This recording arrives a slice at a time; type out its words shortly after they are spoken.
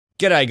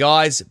G'day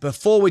guys,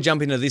 before we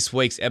jump into this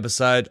week's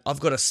episode, I've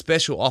got a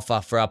special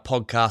offer for our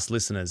podcast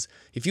listeners.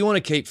 If you want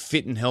to keep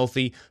fit and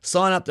healthy,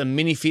 sign up to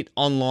MiniFit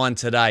online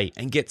today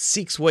and get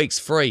 6 weeks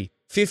free.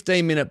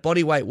 15-minute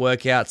bodyweight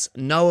workouts,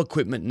 no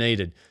equipment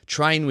needed.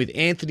 Train with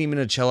Anthony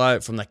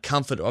Minicello from the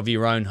comfort of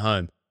your own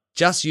home.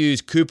 Just use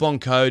coupon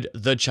code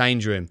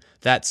THECHANGEROOM.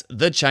 That's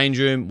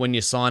THECHANGEROOM when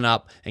you sign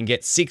up and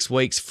get 6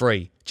 weeks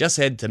free. Just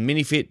head to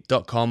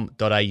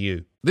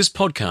minifit.com.au. This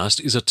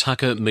podcast is a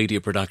Tucker Media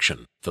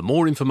production. For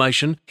more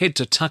information, head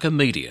to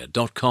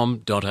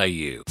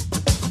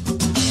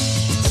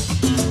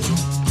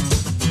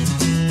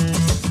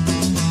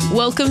tuckermedia.com.au.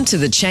 Welcome to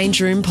the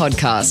Change Room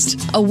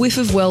Podcast, a whiff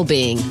of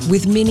well-being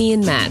with Minnie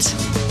and Matt.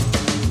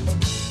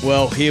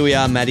 Well, here we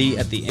are, Maddie,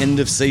 at the end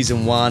of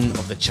season 1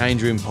 of the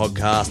Change Room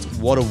Podcast.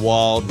 What a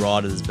wild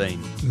ride it has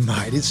been.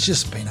 Mate, it's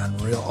just been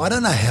unreal. I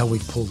don't know how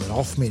we've pulled it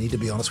off, Minnie, to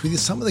be honest with you.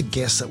 Some of the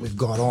guests that we've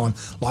got on,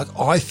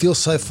 I feel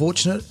so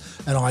fortunate,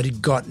 and I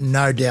got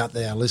no doubt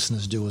that our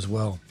listeners do as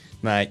well.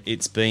 Mate,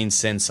 it's been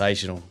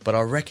sensational, but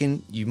I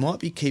reckon you might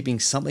be keeping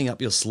something up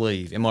your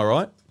sleeve. Am I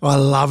right? I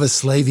love a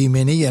sleevey,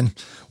 Minnie, and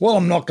while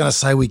I'm not going to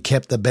say we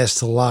kept the best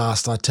to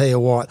last, I tell you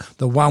what,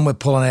 the one we're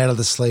pulling out of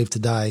the sleeve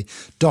today,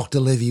 Dr.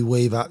 Libby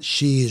Weaver,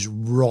 she is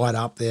right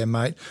up there,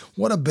 mate.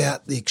 What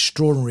about the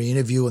extraordinary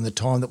interview and the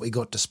time that we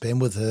got to spend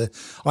with her?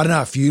 I don't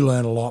know if you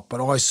learn a lot,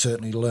 but I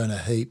certainly learn a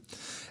heap.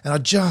 And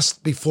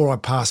before I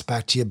pass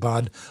back to you,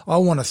 bud, I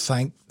want to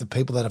thank the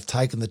people that have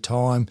taken the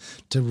time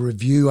to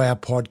review our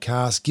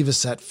podcast, give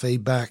us that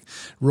feedback,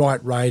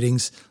 write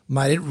ratings.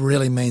 Mate, it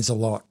really means a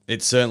lot.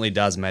 It certainly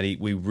does, Matty.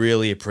 We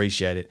really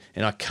appreciate it.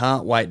 And I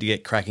can't wait to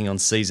get cracking on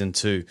season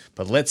 2.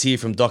 But let's hear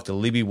from Dr.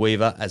 Libby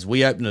Weaver as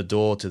we open the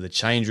door to the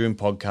Change Room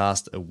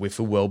Podcast, a whiff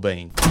of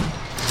well-being.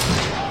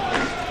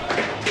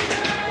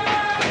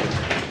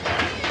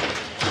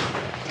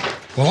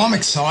 Well, I'm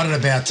excited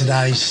about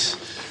today's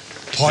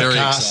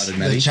podcast,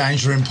 the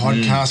Change Room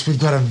Podcast. We've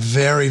got a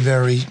very,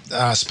 very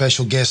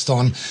special guest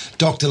on,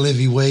 Dr.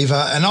 Libby Weaver.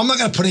 And I'm not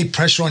going to put any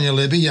pressure on you,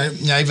 Libby,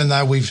 even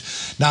though we've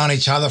known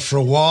each other for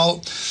a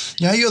while.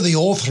 You're the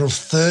author of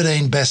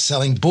 13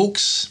 best-selling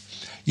books.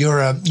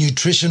 You're a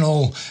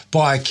nutritional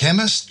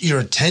biochemist. You're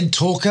a TED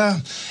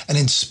talker, an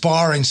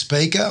inspiring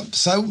speaker.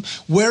 So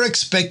we're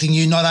expecting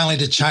you not only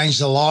to change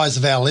the lives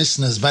of our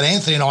listeners, but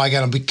Anthony and I are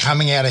going to be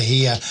coming out of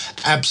here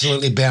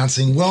absolutely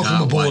bouncing.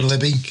 Welcome aboard,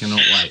 Libby.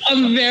 Cannot wait.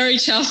 I'm very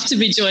chuffed to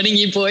be joining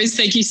you boys.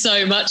 Thank you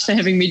so much for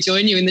having me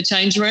join you in the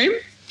change room.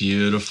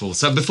 Beautiful.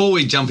 So before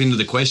we jump into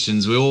the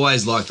questions, we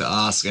always like to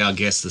ask our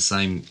guests the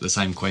same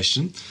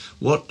question.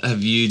 What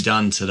have you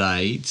done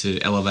today to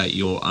elevate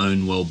your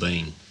own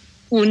well-being?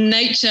 Well,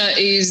 nature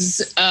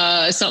is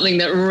something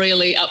that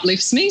really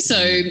uplifts me. So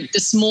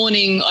this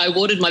morning I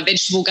watered my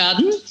vegetable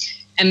garden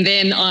and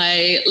then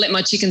I let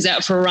my chickens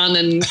out for a run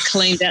and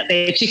cleaned out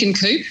their chicken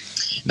coop.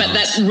 But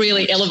That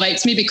really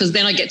elevates me because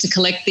then I get to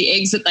collect the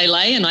eggs that they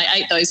lay and I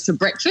ate those for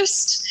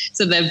breakfast.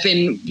 So they've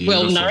been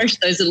well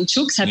nourished, those little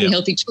chooks, happy,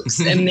 healthy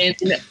chooks. And then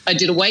I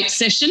did a weight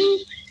session.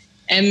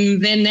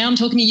 And then now I'm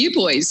talking to you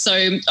boys.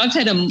 So I've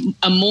had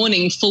a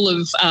morning full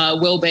of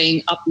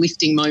well-being,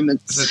 uplifting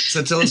moments.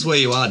 So tell us where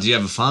you are. Do you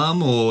have a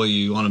farm or are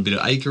you on a bit of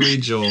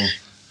acreage or?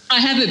 I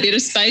have a bit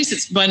of space.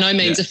 It's by no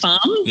means a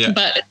farm,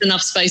 but it's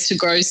enough space to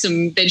grow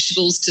some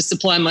vegetables to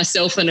supply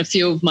myself and a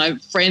few of my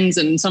friends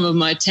and some of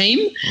my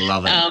team.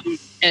 Love it.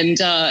 And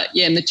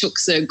the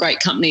chooks are a great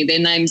company. Their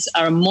names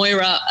are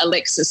Moira,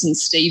 Alexis and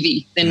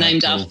Stevie. They're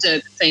named after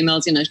the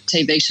females in a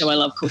TV show I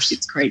love called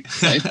Schitt's Creek.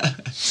 So.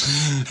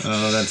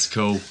 Oh, that's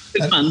cool.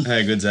 Good fun.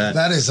 How good's that?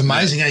 That is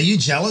amazing. Yeah. Are you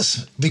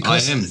jealous?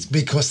 Because I am.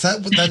 Because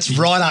that's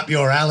right up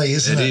your alley,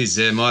 isn't it? It is,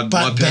 yeah. My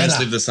parents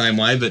live the same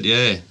way, but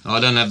yeah, I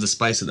don't have the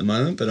space at the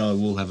moment, but I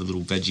will have a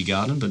little veggie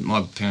garden. But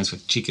my parents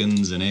got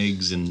chickens and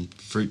eggs and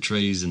fruit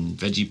trees and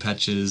veggie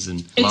patches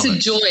and it's a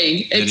joy.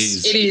 It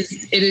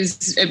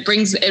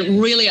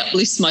really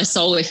uplifts my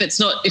soul. If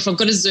I've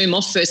got to zoom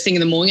off first thing in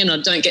the morning and I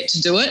don't get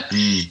to do it,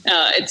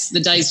 the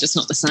day's just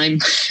not the same.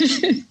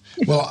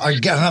 Well,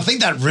 again, I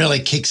think that really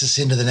kicks us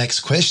into the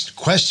next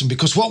question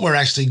because what we're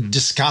actually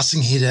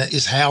discussing here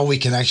is how we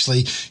can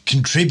actually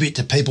contribute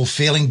to people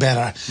feeling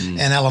better and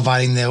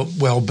elevating their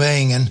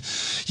well-being. And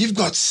you've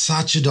got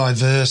such a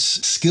diverse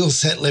skill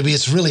set, Libby.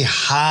 It's really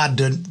hard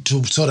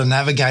to sort of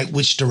navigate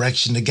which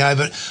direction to go.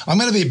 But I'm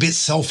going to be a bit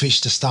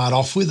selfish to start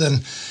off with.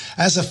 And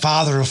as a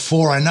father of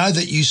 4, I know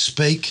that you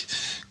speak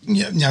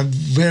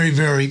very,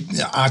 very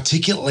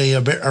articulately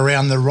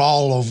around the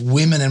role of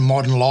women in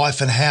modern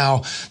life and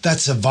how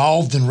that's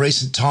evolved in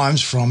recent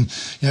times from,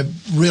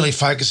 really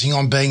focusing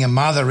on being a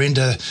mother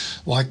into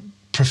like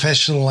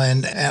professional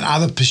and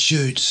other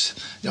pursuits.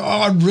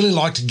 I'd really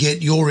like to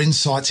get your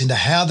insights into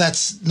how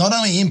that's not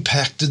only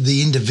impacted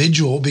the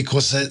individual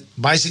because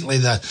basically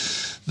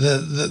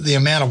the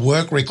amount of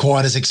work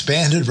required has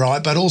expanded,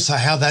 right, but also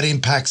how that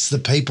impacts the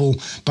people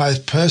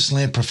both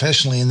personally and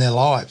professionally in their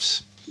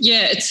lives.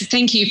 Yeah,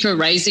 thank you for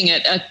raising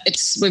it.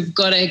 We've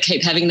got to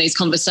keep having these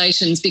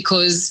conversations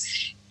because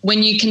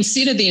when you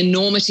consider the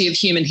enormity of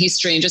human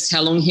history and just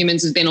how long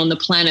humans have been on the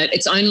planet,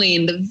 it's only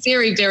in the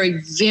very,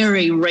 very,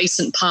 very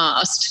recent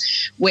past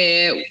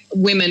where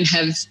women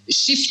have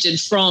shifted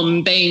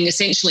from being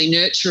essentially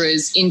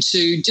nurturers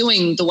into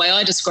doing, the way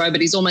I describe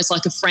it, is almost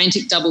like a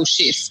frantic double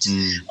shift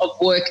of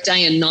work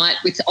day and night,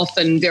 with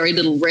often very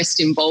little rest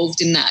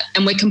involved in that.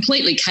 And we're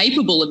completely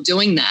capable of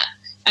doing that,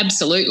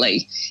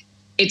 absolutely.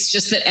 It's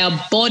just that our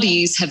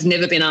bodies have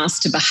never been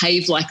asked to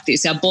behave like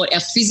this. Our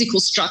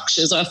physical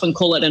structures, I often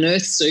call it an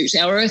earth suit,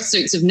 our earth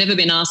suits have never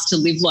been asked to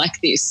live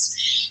like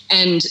this.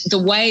 And the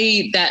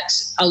way that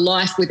a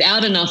life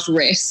without enough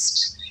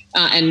rest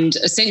and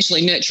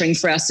essentially nurturing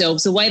for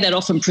ourselves, the way that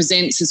often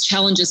presents as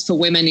challenges for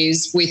women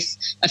is with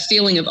a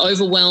feeling of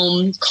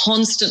overwhelm,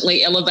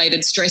 constantly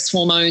elevated stress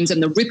hormones,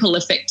 and the ripple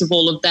effect of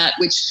all of that,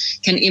 which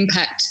can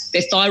impact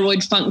their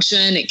thyroid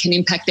function. It can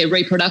impact their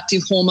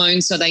reproductive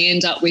hormones, so they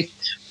end up with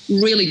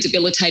really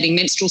debilitating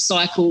menstrual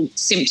cycle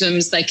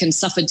symptoms. They can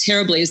suffer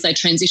terribly as they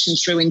transition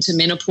through into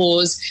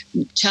menopause,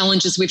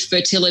 challenges with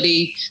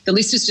fertility. The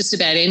list is just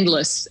about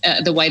endless,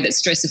 the way that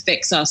stress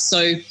affects us.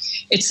 So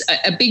it's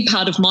a big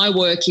part of my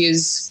work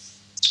is,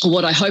 or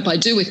what I hope I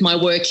do with my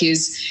work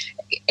is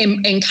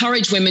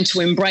encourage women to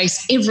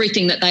embrace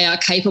everything that they are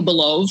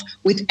capable of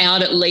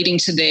without it leading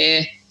to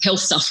their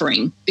health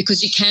suffering,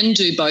 because you can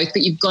do both,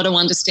 but you've got to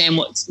understand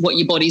what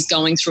your body's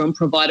going through and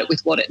provide it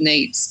with what it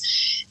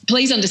needs.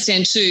 Please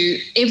understand too,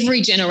 every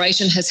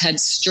generation has had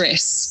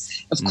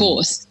stress, of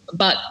course,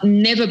 but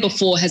never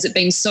before has it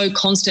been so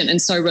constant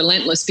and so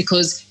relentless,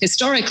 because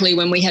historically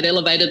when we had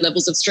elevated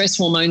levels of stress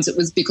hormones, it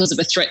was because of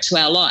a threat to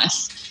our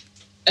life,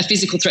 a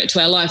physical threat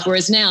to our life,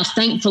 whereas now,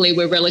 thankfully,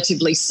 we're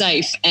relatively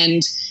safe.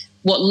 And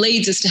what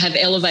leads us to have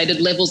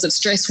elevated levels of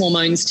stress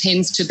hormones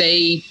tends to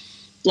be,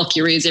 block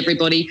your ears,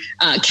 everybody,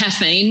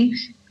 caffeine.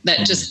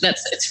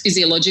 It's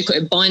physiological.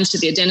 It binds to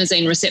the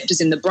adenosine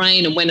receptors in the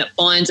brain, and when it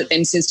binds, it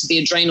then says to the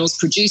adrenals,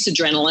 produce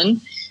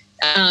adrenaline.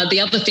 The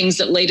other things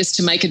that lead us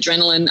to make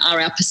adrenaline are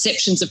our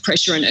perceptions of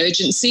pressure and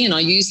urgency, and I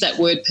use that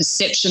word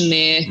perception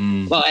there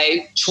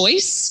by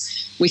choice.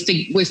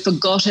 We've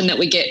forgotten that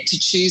we get to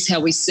choose how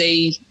we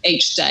see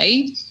each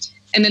day.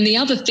 And then the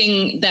other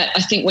thing that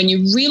I think, when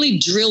you really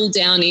drill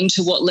down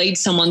into what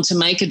leads someone to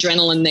make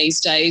adrenaline these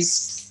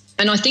days,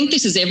 and I think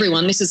this is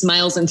everyone, this is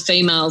males and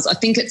females, I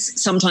think it's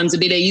sometimes a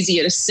bit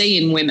easier to see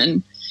in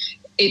women.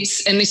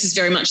 And this is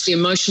very much the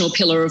emotional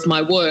pillar of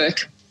my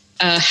work.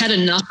 Had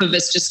enough of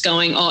us just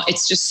going, oh,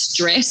 it's just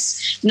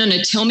stress. No,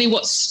 tell me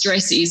what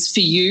stress is for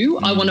you.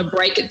 I want to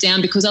break it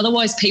down, because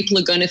otherwise people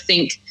are going to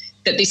think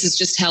that this is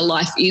just how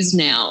life is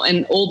now.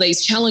 And all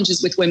these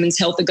challenges with women's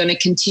health are going to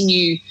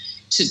continue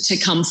to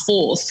come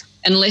forth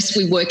unless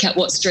we work out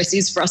what stress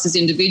is for us as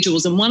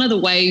individuals. And one of the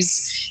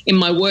ways in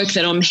my work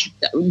that I'm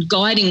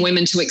guiding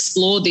women to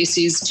explore this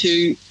is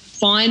to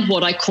find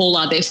what I call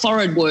are their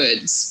forward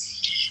words.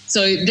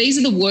 So these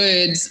are the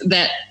words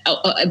that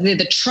they're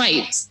the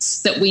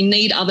traits that we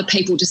need other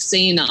people to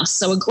see in us.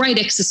 So a great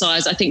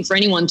exercise, I think, for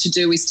anyone to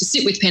do is to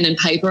sit with pen and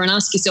paper and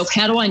ask yourself,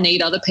 how do I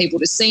need other people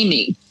to see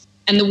me?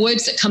 And the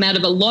words that come out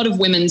of a lot of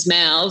women's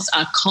mouths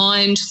are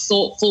kind,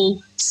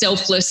 thoughtful,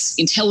 selfless,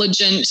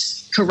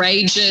 intelligent,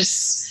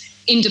 courageous,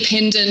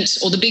 independent,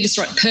 or the biggest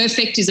right,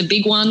 perfect is a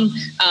big one,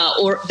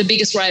 or the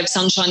biggest ray of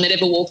sunshine that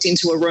ever walked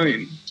into a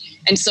room.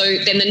 And so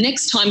then the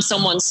next time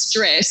someone's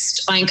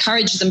stressed, I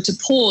encourage them to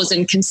pause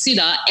and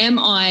consider, am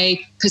I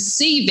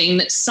perceiving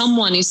that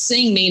someone is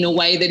seeing me in a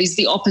way that is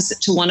the opposite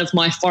to one of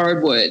my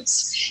forward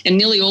words? And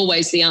nearly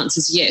always the answer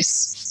is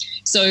yes.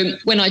 So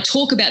when I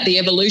talk about the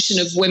evolution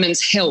of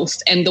women's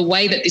health and the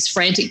way that this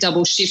frantic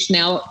double shift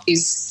now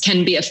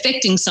can be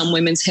affecting some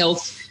women's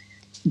health,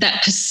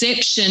 that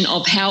perception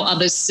of how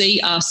others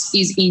see us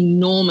is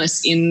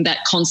enormous in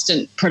that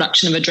constant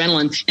production of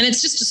adrenaline. And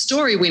it's just a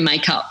story we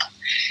make up,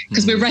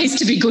 because we're raised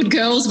to be good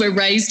girls. We're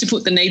raised to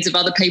put the needs of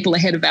other people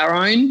ahead of our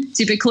own,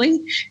 typically.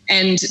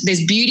 And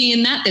there's beauty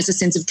in that. There's a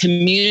sense of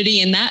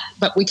community in that,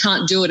 but we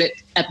can't do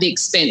it at the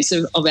expense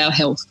of our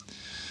health.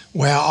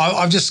 Wow,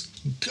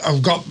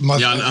 I've got my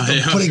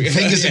putting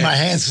fingers in my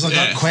hands because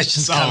I've got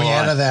questions coming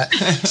out of that.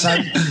 So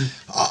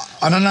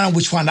I don't know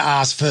which one to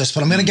ask first,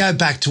 but I'm going to go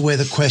back to where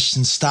the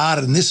question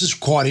started. And this is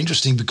quite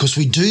interesting because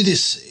we do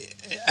this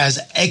as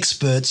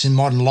experts in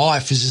modern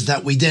life is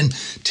that we then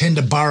tend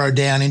to burrow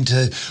down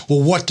into,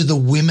 well, what do the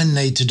women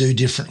need to do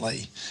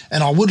differently?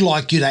 And I would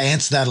like you to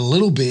answer that a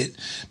little bit,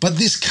 but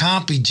this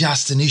can't be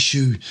just an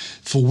issue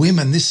for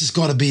women. This has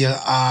got to be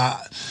a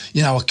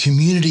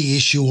community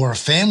issue or a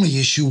family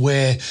issue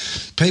where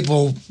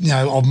people,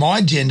 of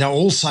my gender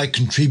also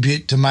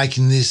contribute to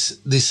making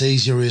this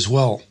easier as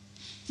well.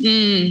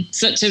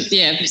 Such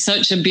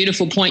a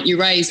beautiful point you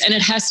raise, and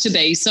it has to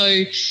be.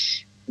 So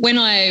when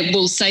I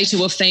will say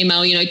to a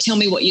female, tell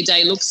me what your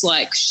day looks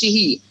like,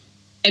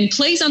 and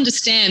please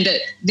understand that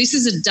this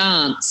is a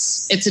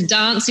dance. It's a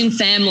dance in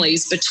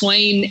families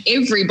between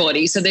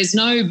everybody. So there's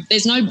no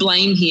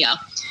blame here.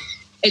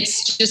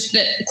 It's just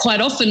that quite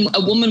often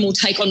a woman will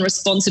take on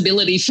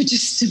responsibility for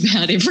just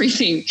about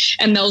everything.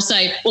 And they'll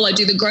say, well, I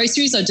do the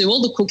groceries, I do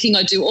all the cooking,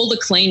 I do all the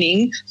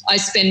cleaning. I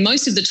spend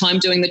most of the time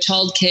doing the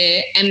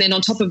childcare. And then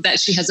on top of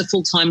that, she has a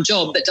full-time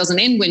job that doesn't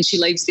end when she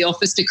leaves the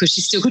office because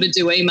she's still got to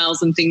do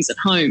emails and things at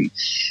home.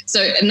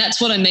 So, and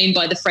that's what I mean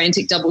by the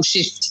frantic double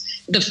shift.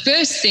 The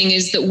first thing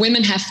is that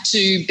women have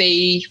to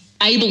be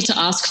able to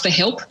ask for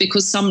help,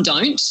 because some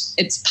don't.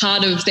 It's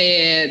part of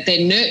their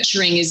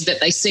nurturing is that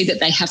they see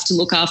that they have to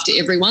look after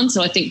everyone.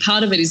 So I think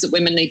part of it is that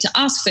women need to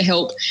ask for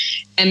help,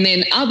 and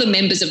then other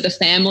members of the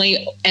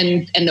family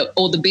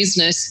or the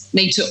business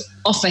need to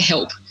offer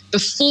help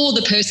before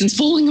the person's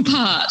falling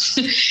apart.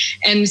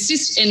 and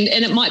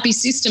it might be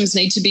systems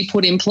need to be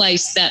put in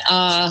place that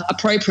are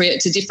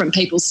appropriate to different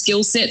people's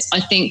skill sets.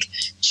 I think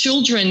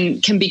children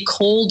can be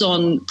called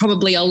on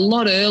probably a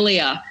lot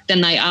earlier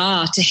than they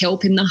are to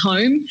help in the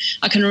home.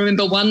 I can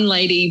remember one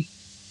lady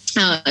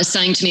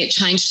saying to me it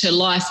changed her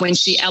life when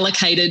she had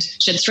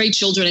 3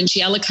 children, and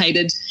she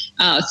allocated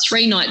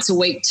 3 nights a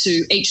week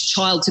to each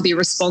child to be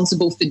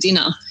responsible for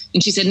dinner.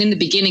 And she said in the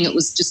beginning it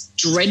was just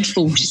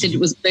dreadful. She said it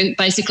was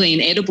basically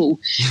inedible.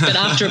 But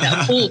after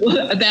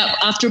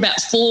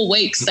about 4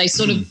 weeks, they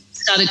sort of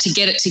started to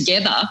get it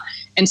together.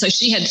 And so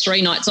she had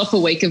 3 nights off a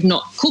week of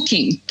not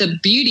cooking. The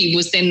beauty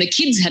was then the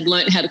kids had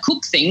learned how to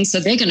cook things,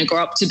 so they're going to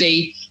grow up to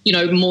be,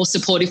 more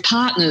supportive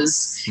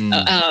partners,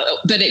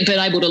 but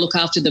able to look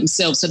after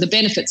themselves. So the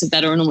benefits of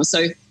that are enormous.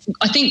 So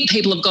I think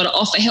people have got to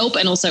offer help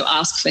and also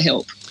ask for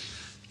help.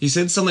 You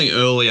said something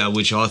earlier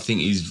which I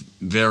think is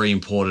very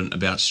important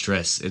about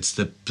stress. It's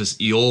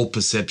your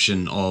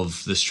perception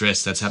of the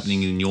stress that's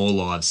happening in your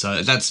lives.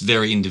 So that's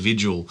very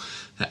individual.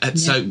 Yeah.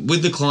 So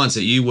with the clients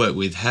that you work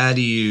with, how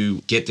do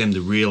you get them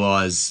to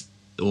realise,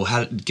 or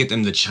how to get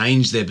them to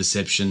change their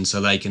perception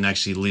so they can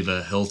actually live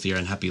a healthier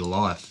and happier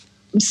life?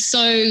 I'm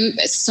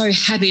so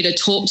happy to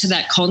talk to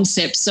that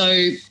concept.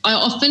 So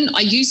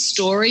I use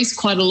stories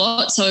quite a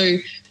lot. So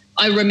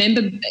I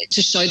remember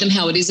to show them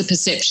how it is a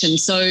perception.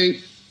 So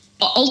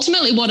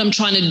ultimately what I'm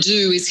trying to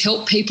do is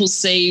help people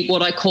see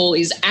what I call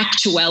is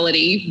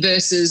actuality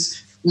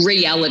versus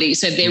reality.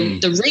 So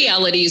the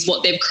reality is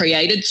what they've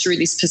created through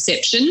this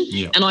perception,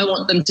 and I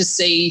want them to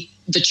see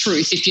the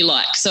truth, if you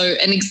like. So,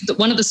 and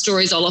one of the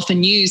stories I'll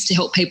often use to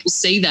help people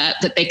see that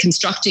they're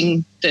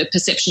constructing the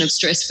perception of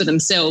stress for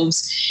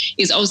themselves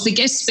is I was the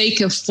guest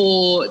speaker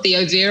for the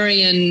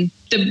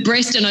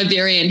breast and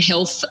ovarian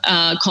health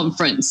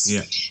conference.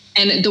 Yeah.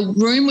 And the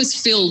room was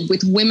filled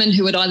with women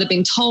who had either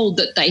been told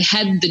that they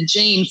had the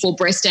gene for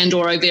breast and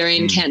or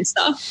ovarian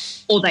cancer,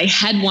 or they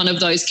had one of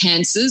those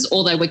cancers,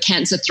 or they were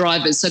cancer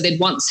thrivers. So they'd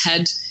once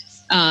had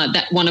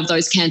that one of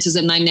those cancers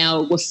and they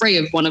now were free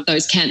of one of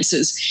those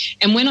cancers.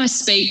 And when I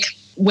speak,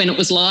 when it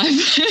was live,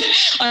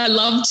 I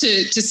love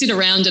to sit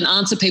around and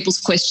answer people's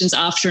questions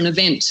after an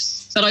event.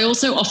 But I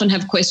also often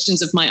have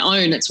questions of my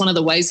own. It's one of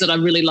the ways that I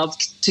really love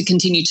to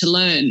continue to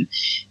learn.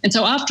 And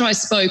so after I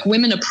spoke,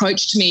 women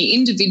approached me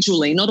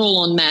individually, not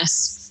all en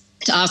masse,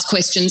 to ask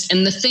questions.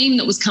 And the theme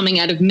that was coming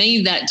out of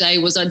me that day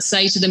was I'd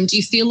say to them, do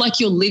you feel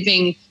like you're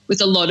living with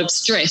a lot of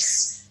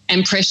stress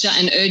and pressure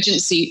and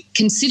urgency,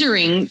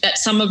 considering that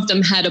some of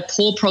them had a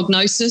poor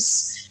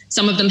prognosis,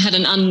 some of them had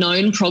an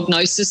unknown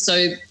prognosis?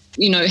 So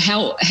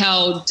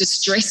how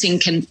distressing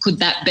could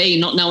that be,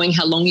 not knowing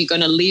how long you're going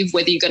to live,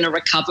 whether you're going to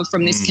recover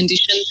from this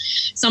condition.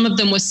 Some of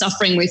them were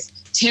suffering with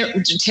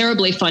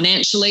terribly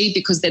financially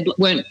because they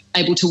weren't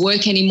able to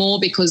work anymore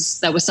because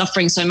they were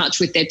suffering so much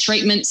with their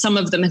treatment. Some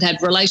of them had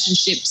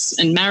relationships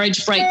and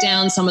marriage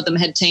breakdowns. Some of them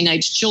had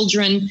teenage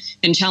children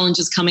and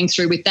challenges coming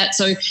through with that.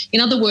 So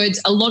in other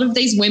words, a lot of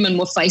these women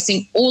were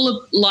facing all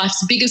of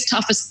life's biggest,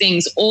 toughest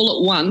things all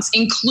at once,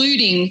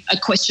 including a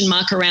question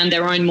mark around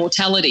their own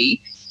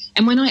mortality.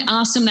 And when I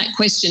asked them that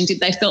question, did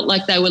they felt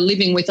like they were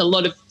living with a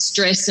lot of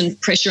stress and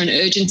pressure and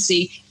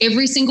urgency,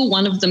 every single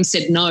one of them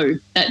said no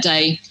that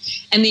day.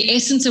 And the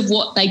essence of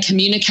what they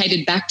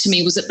communicated back to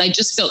me was that they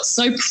just felt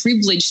so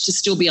privileged to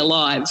still be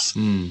alive.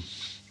 And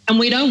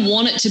we don't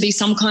want it to be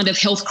some kind of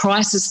health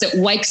crisis that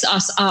wakes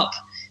us up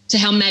to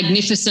how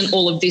magnificent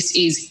all of this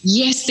is.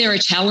 Yes, there are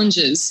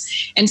challenges,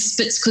 and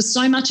because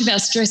so much of our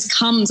stress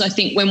comes, I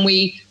think, when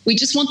we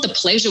just want the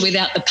pleasure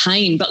without the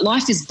pain, but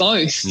life is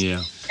both.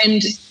 Yeah.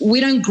 And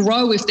we don't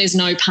grow if there's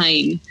no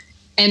pain.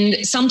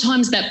 And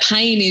sometimes that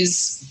pain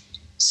is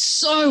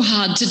so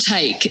hard to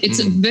take.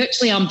 It's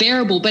virtually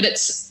unbearable, but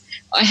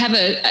I have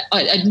a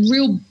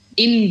real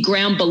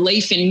in-ground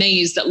belief in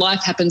me is that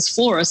life happens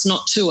for us,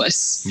 not to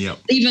us. Yep.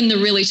 Even the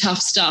really tough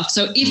stuff.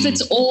 So if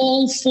it's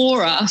all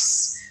for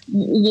us,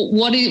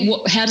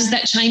 how does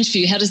that change for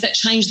you? How does that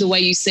change the way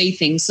you see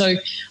things? So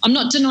I'm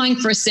not denying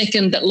for a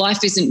second that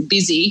life isn't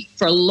busy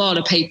for a lot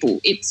of people.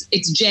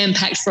 It's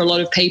jam-packed for a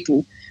lot of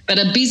people. But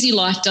a busy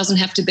life doesn't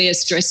have to be a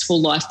stressful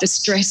life. The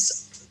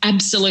stress,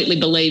 absolutely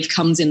believe,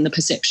 comes in the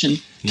perception.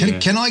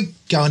 Can I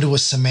go into a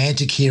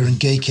semantic here and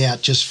geek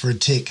out just for a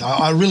tick?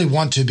 I really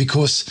want to,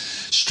 because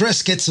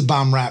stress gets a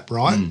bum rap,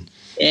 right?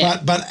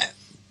 Yeah. But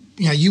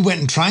you went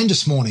and trained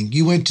this morning.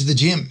 You went to the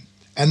gym,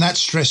 and that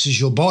stresses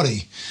your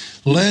body.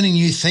 learning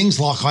new things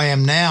like I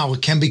am now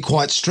can be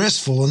quite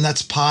stressful, and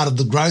that's part of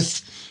the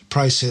growth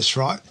process,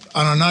 right?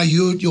 And I know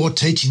you're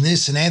teaching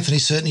this, and Anthony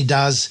certainly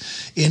does,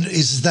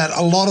 is that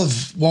a lot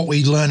of what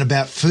we learn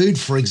about food,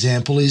 for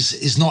example,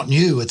 is not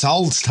new. It's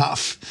old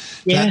stuff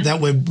that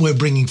we're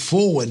bringing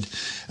forward.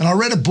 And I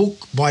read a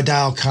book by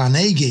Dale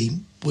Carnegie,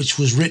 which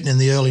was written in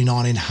the early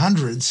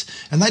 1900s,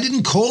 and they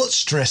didn't call it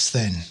stress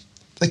then.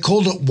 They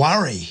called it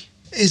worry.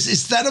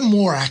 Is that a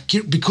more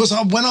accurate? Because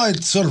when I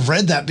sort of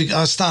read that,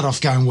 I started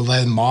off going, well,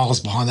 they're miles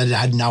behind. They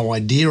had no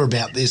idea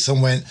about this,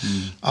 and went,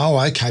 oh,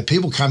 okay,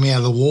 people coming out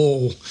of the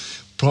war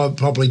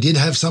probably did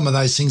have some of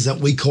those things that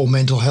we call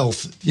mental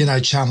health,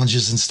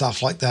 challenges and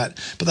stuff like that.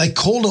 But they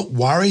called it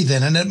worry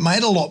then, and it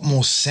made a lot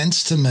more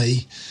sense to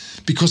me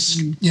because,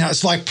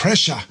 it's like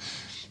pressure.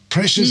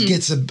 Pressure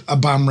gets a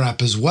bum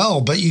rap as well,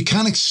 but you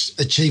can't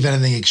achieve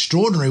anything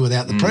extraordinary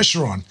without the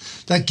pressure on.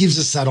 That gives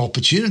us that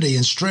opportunity,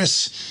 and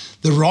stress,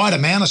 the right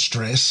amount of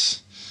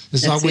stress,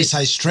 it's like we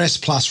say stress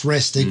plus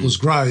rest equals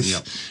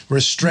growth,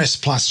 whereas stress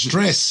plus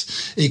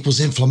stress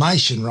equals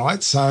inflammation,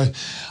 right? So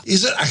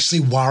is it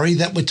actually worry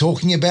that we're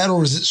talking about,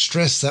 or is it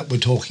stress that we're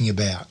talking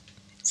about?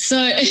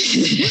 So,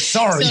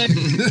 sorry.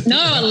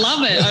 No, I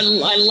love it.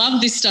 I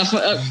love this stuff.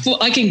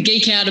 I can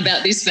geek out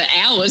about this for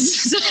hours.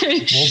 So,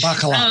 well,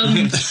 buckle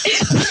up.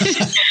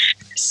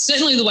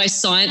 Certainly the way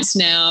science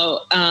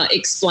now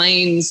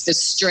explains the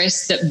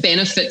stress that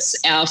benefits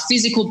our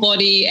physical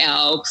body,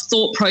 our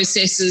thought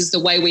processes, the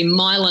way we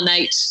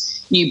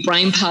myelinate new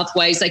brain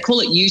pathways, they call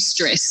it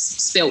eustress,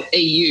 spelled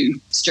EU,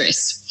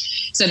 stress.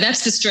 So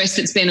that's the stress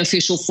that's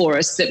beneficial for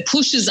us, that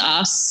pushes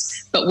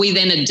us, but we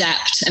then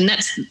adapt. And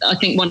that's, I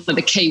think, one of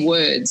the key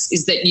words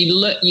is that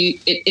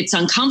it's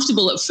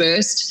uncomfortable at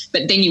first,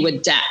 but then you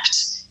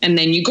adapt and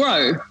then you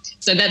grow.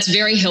 So that's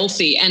very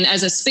healthy. And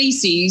as a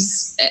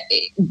species,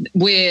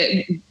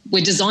 we're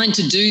designed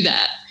to do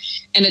that.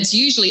 And it's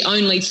usually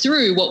only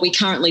through what we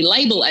currently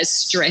label as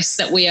stress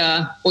that we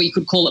are, or you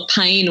could call it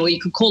pain, or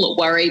you could call it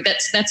worry.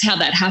 That's how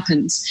that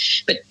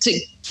happens. But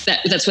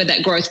that's where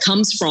that growth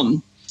comes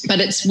from. But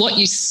it's what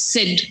you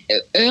said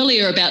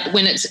earlier about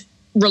when it's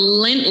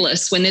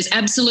relentless, when there's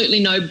absolutely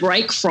no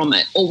break from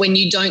it, or when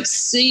you don't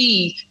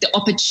see the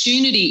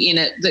opportunity in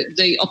it,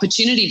 the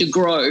opportunity to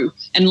grow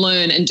and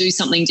learn and do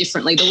something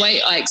differently. The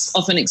way I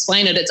often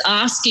explain it, it's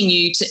asking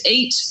you to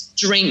eat,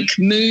 drink,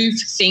 move,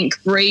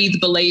 think, breathe,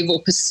 believe,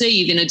 or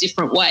perceive in a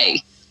different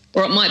way.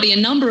 Or it might be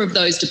a number of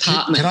those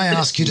departments. Can I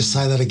ask you to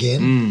say that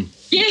again?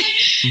 Yeah.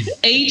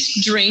 Eat,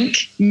 drink,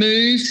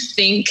 move,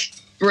 think,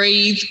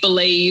 breathe,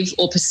 believe,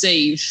 or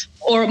perceive.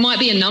 Or it might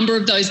be a number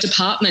of those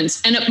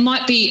departments. And that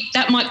might be a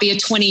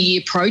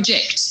 20-year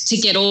project to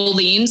get all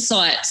the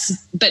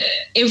insights. But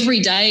every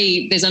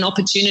day there's an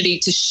opportunity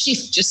to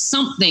shift just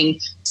something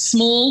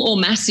small or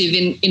massive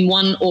in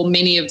one or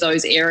many of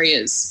those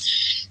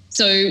areas.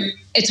 So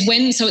it's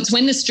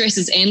when the stress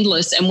is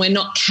endless and we're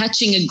not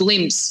catching a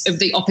glimpse of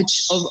the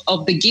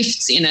of the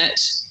gifts in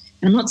it.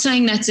 And I'm not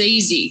saying that's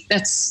easy.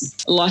 That's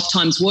a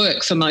lifetime's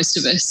work for most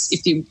of us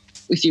if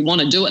you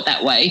want to do it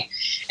that way.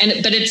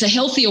 But it's a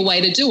healthier way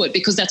to do it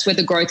because that's where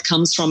the growth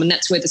comes from, and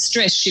that's where the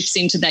stress shifts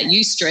into that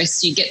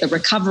eustress. You get the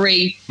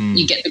recovery,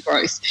 you get the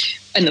growth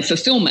and the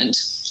fulfillment.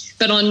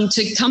 But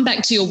to come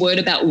back to your word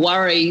about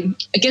worry,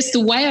 I guess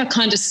the way I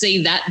kind of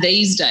see that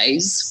these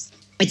days,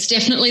 it's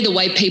definitely the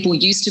way people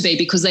used to be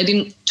because they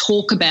didn't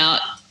talk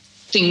about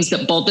things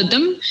that bothered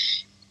them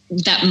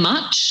that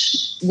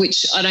much,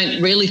 which I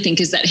don't really think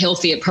is that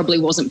healthy. It probably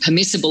wasn't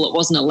permissible. It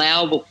wasn't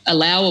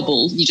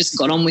allowable. You just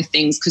got on with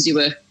things because you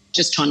were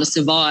just trying to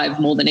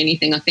survive more than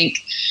anything, I think.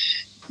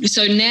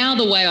 So now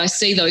the way I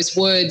see those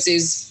words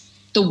is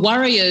the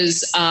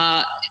worriers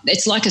are,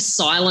 it's like a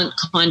silent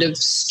kind of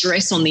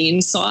stress on the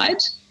inside,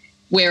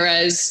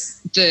 whereas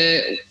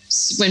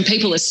when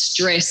people are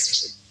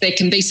stressed, there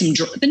can be some,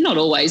 not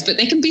always, but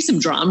there can be some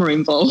drama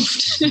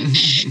involved.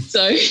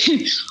 So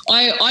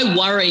I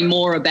worry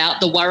more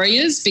about the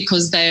worriers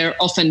because they're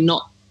often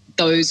not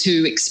those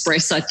who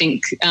express, I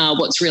think,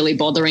 what's really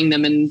bothering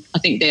them. And I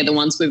think they're the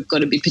ones we've got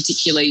to be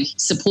particularly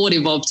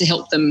supportive of to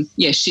help them,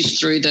 shift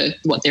through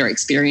what they're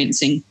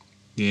experiencing.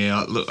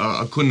 Yeah, look,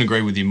 I couldn't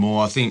agree with you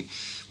more. I think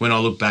when I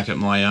look back at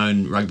my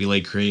own rugby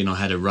league career and I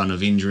had a run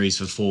of injuries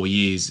for 4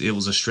 years, it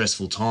was a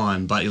stressful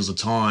time, but it was a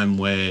time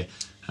where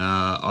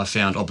I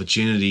found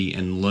opportunity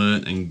and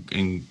learnt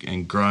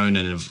and grown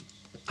and have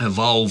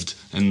evolved,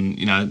 and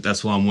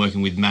that's why I'm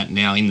working with Matt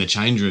now in the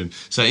change room.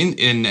 So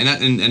and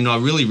I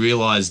really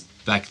realised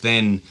back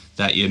then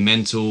that your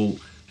mental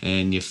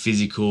and your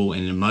physical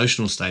and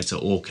emotional states are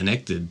all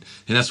connected,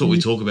 and that's what we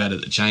talk about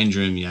at the change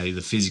room.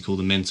 The physical,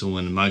 the mental,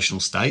 and emotional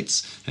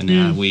states, and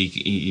how we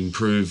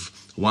improve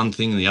one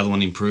thing and the other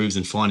one improves,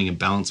 and finding a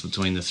balance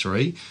between the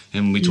three.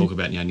 And we talk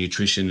about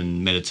nutrition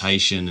and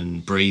meditation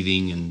and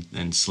breathing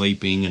and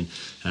sleeping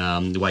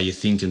and the way you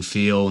think and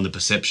feel and the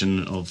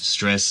perception of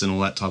stress and all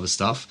that type of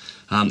stuff.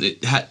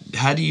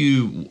 How do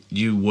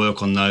you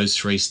work on those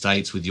three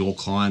states with your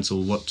clients,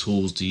 or what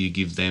tools do you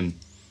give them?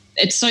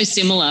 it's so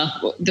similar,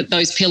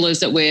 those pillars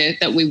that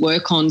we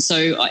work on.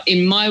 So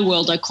in my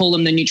world, I call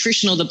them the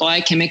nutritional, the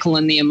biochemical,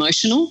 and the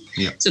emotional.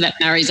 Yeah. So that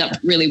marries up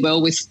really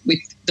well with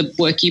the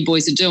work you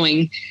boys are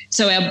doing.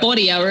 So our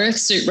body, our earth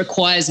suit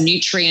requires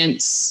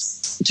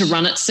nutrients to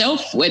run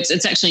itself.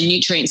 It's actually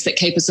nutrients that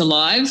keep us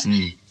alive.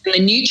 And the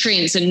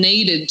nutrients are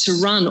needed to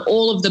run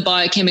all of the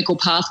biochemical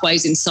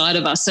pathways inside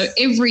of us. So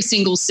every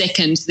single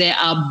second there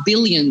are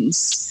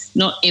billions,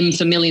 not M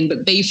for million,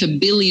 but B for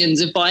billions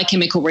of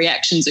biochemical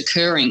reactions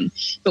occurring.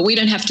 But we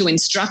don't have to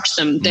instruct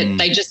them. That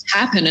they just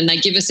happen, and they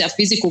give us our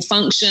physical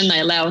function. They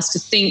allow us to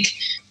think.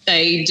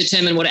 They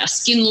determine what our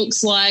skin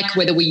looks like,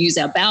 whether we use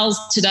our bowels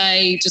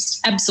today, just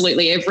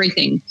absolutely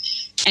everything.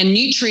 And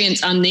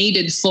nutrients are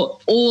needed for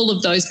all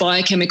of those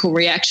biochemical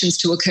reactions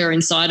to occur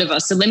inside of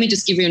us. So let me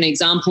just give you an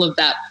example of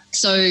that.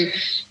 So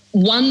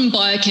one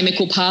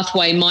biochemical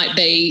pathway might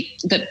be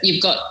that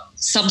you've got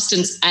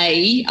substance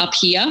A up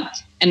here,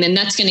 and then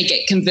that's going to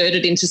get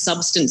converted into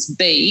substance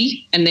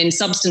B, and then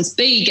substance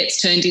B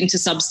gets turned into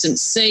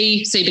substance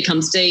C, C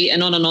becomes D,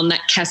 and on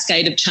that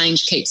cascade of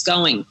change keeps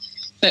going.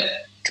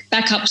 But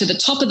back up to the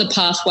top of the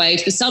pathway,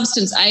 for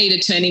substance A to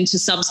turn into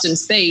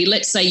substance B,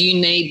 let's say you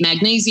need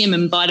magnesium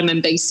and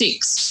vitamin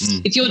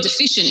B6. If you're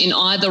deficient in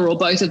either or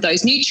both of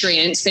those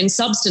nutrients, then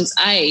substance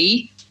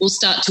A will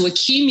start to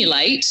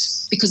accumulate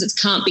because it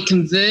can't be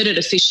converted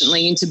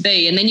efficiently into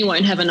B, and then you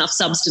won't have enough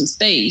substance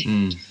B.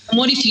 And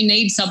what if you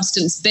need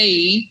substance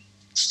B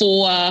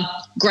for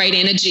great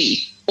energy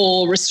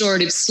or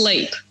restorative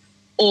sleep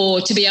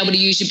or to be able to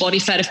use your body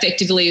fat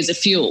effectively as a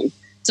fuel?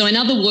 So in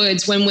other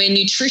words, when we're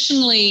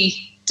nutritionally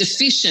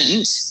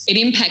deficient, it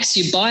impacts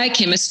your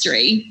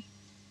biochemistry.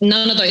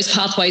 None of those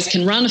pathways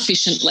can run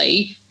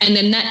efficiently, and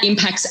then that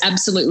impacts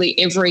absolutely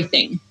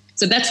everything.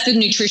 So that's the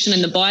nutrition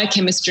and the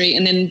biochemistry.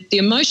 And then the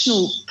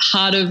emotional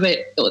part of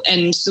it,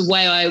 and the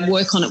way I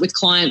work on it with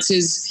clients,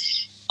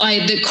 is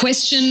the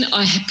question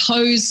I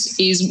pose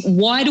is,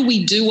 why do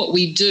we do what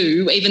we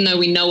do even though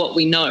we know what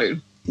we know?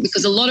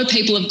 Because a lot of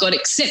people have got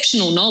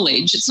exceptional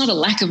knowledge. It's not a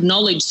lack of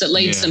knowledge that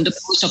leads them to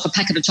polish off a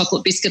packet of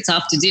chocolate biscuits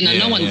after dinner.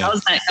 No one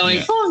does that going,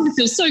 I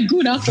feel so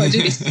good after I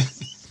do this.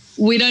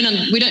 We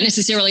don't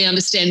necessarily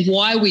understand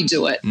why we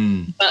do it,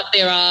 but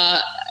there are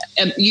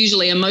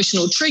usually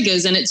emotional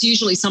triggers, and it's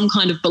usually some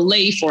kind of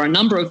belief or a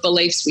number of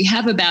beliefs we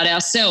have about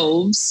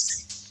ourselves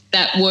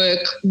that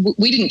work.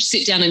 We didn't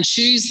sit down and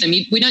choose them.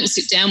 We don't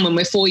sit down when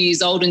we're 4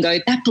 years old and go,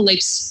 that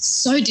belief's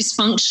so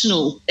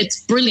dysfunctional.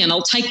 It's brilliant.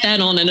 I'll take that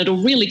on and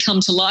it'll really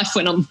come to life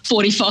when I'm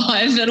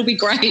 45. That'll be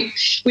great.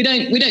 We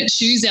don't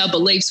choose our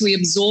beliefs. We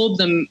absorb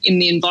them in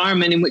the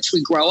environment in which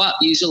we grow up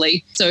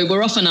usually. So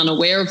we're often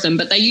unaware of them,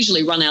 but they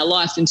usually run our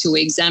life until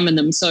we examine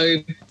them. So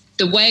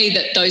the way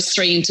that those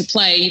three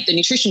interplay, the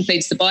nutrition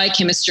feeds the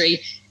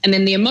biochemistry, and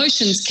then the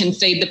emotions can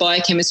feed the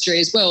biochemistry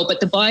as well,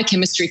 but the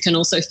biochemistry can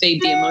also feed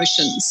the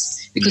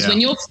emotions. Because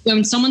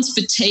when someone's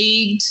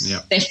fatigued,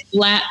 they're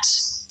flat,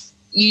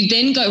 you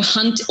then go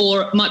hunt,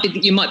 or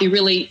you might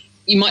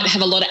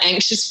have a lot of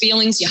anxious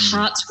feelings, your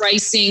heart's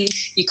racing,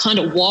 you're kind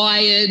of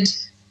wired.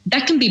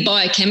 That can be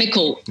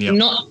biochemical,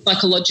 not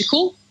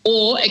psychological,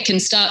 or it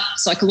can start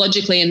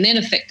psychologically and then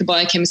affect the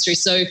biochemistry.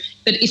 So,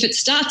 but if it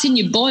starts in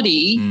your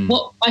body,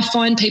 what I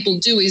find people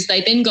do is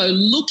they then go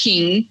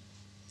looking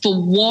for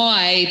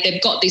why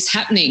they've got this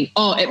happening.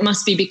 Oh, it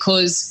must be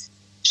because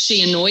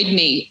she annoyed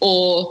me,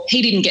 or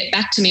he didn't get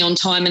back to me on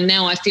time and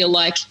now I feel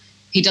like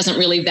he doesn't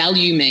really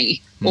value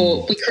me.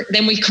 Or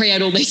then we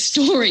create all these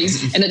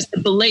stories, and it's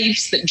the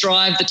beliefs that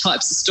drive the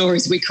types of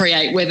stories we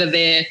create, whether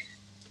they're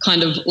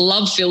kind of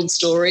love-filled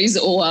stories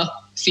or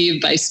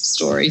fear-based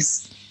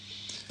stories.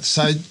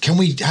 So can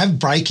we have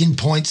break-in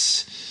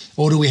points,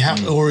 or do we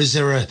have, or is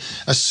there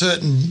a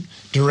certain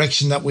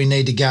direction that we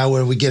need to go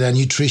where we get our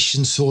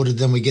nutrition sorted,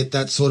 then we get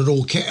that sorted,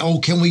 or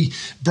can we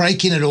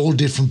break in at all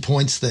different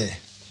points there?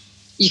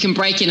 You can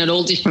break in at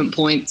all different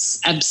points,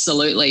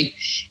 absolutely.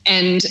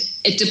 And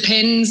it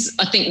depends,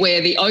 I think, where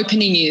the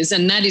opening is,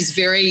 and that is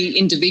very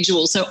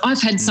individual. So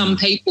I've had some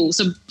people,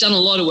 so I've done a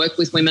lot of work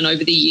with women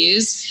over the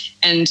years,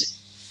 and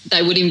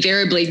they would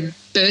invariably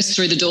burst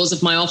through the doors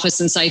of my office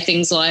and say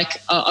things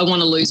like, I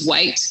want to lose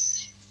weight.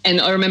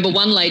 And I remember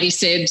one lady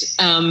said,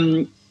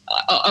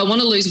 I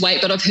want to lose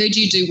weight, but I've heard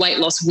you do weight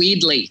loss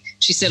weirdly.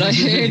 She said, I've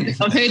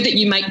heard that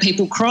you make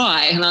people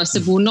cry. And I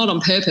said, well, not on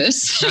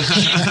purpose.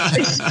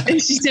 And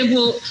she said,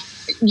 well,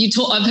 you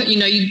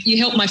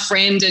help my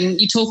friend and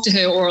you talk to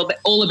her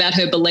all about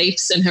her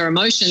beliefs and her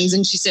emotions.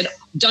 And she said,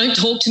 don't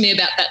talk to me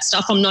about that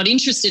stuff. I'm not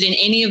interested in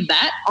any of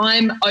that.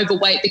 I'm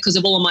overweight because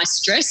of all of my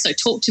stress. So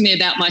talk to me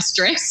about my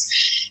stress.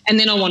 And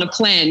then I want a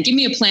plan. Give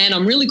me a plan.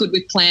 I'm really good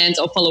with plans.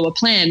 I'll follow a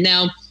plan.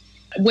 Now,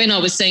 when I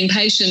was seeing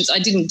patients, I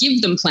didn't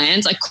give them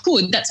plans. I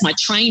could, that's my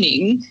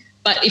training.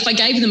 But if I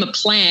gave them a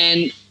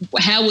plan,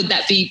 how would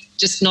that be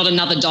just not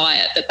another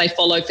diet that they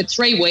follow for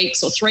 3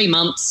 weeks or 3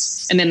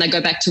 months and then they go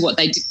back to what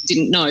they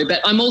didn't know? But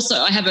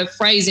I have a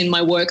phrase in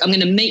my work, I'm going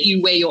to meet you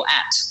where you're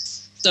at.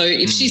 So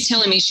if she's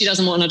telling me she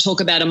doesn't want to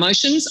talk about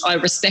emotions, I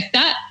respect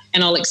that,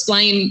 and I'll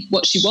explain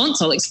what she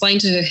wants. I'll explain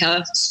to her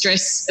how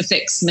stress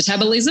affects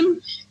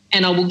metabolism.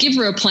 and I will give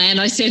her a plan,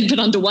 I said, but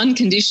under one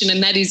condition,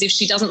 and that is if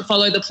she doesn't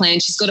follow the plan,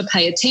 she's got to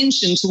pay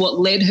attention to what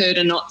led her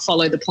to not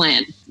follow the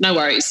plan. No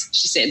worries,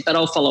 she said, but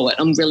I'll follow it.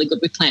 I'm really good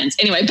with plans.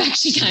 Anyway, back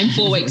she came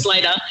 4 weeks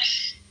later.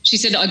 She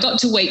said, I got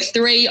to week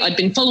 3. I'd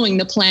been following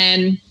the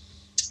plan.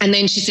 And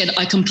then she said,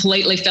 I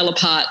completely fell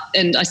apart.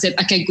 And I said,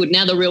 okay, good.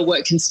 Now the real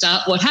work can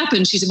start. What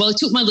happened? She said, well, I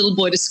took my little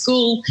boy to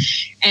school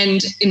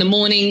and in the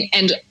morning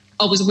and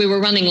we were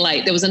running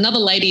late. There was another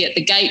lady at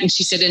the gate and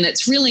she said, and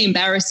it's really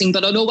embarrassing,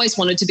 but I'd always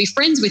wanted to be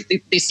friends with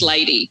this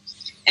lady.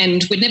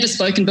 And we'd never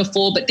spoken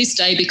before, but this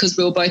day, because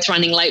we were both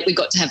running late, we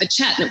got to have a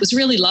chat and it was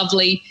really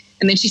lovely.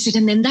 And then she said,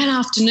 and then that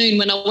afternoon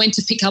when I went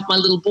to pick up my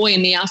little boy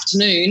in the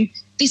afternoon,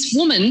 this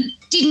woman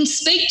didn't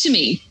speak to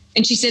me.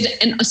 And she said,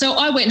 and so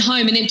I went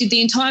home and emptied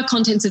the entire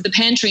contents of the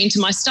pantry into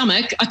my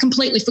stomach. I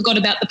completely forgot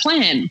about the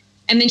plan.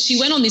 And then she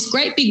went on this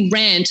great big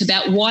rant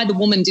about why the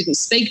woman didn't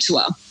speak to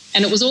her.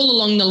 And it was all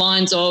along the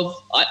lines of,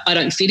 I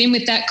don't fit in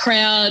with that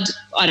crowd.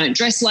 I don't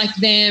dress like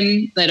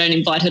them. They don't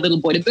invite her little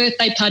boy to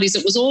birthday parties.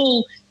 It was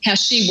all how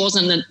she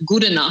wasn't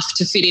good enough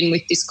to fit in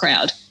with this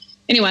crowd.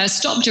 Anyway, I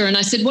stopped her and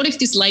I said, what if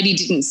this lady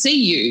didn't see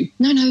you?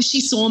 No,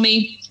 she saw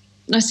me.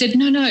 And I said,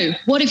 no,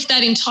 what if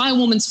that entire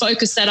woman's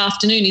focus that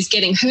afternoon is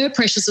getting her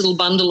precious little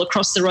bundle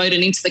across the road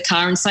and into the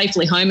car and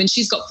safely home, and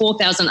she's got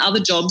 4,000 other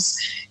jobs.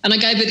 And I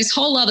gave her this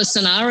whole other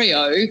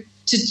scenario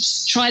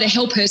to try to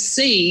help her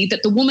see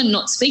that the woman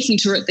not speaking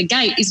to her at the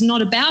gate is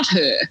not about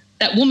her.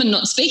 That woman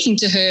not speaking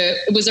to her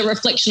was a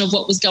reflection of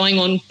what was going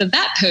on for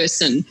that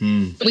person.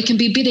 We can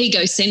be a bit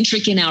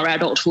egocentric in our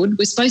adulthood.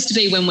 We're supposed to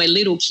be when we're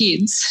little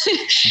kids,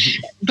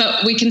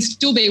 but we can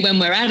still be when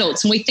we're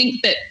adults. And we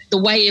think that the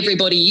way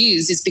everybody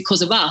is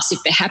because of us.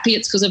 If they're happy,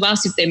 it's because of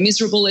us. If they're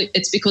miserable,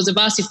 it's because of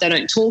us. If they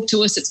don't talk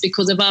to us, it's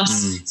because of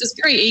us. So it's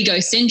very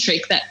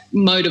egocentric, that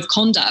mode of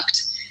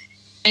conduct.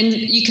 And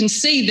you can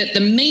see that the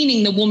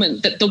meaning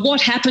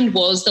what happened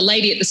was the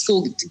lady at the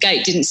school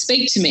gate didn't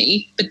speak to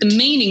me, but the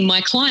meaning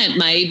my client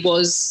made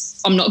was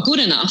I'm not good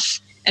enough.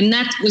 And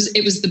that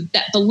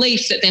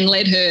belief that then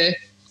led her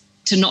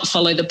to not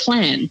follow the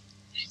plan.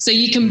 So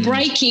you can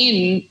break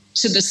in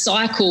to the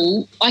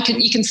cycle.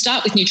 You can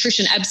start with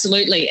nutrition,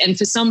 absolutely. And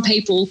for some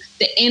people,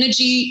 the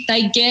energy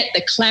they get,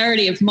 the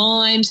clarity of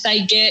mind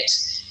they get,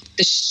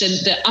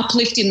 the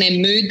uplift in their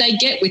mood they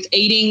get with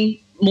eating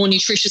more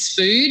nutritious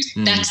food,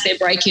 that's their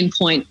break-in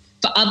point.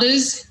 For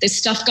others, there's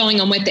stuff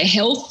going on with their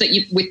health,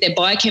 with their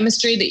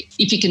biochemistry, that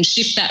if you can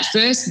shift that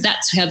first,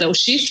 that's how they'll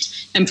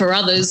shift. And for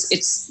others,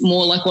 it's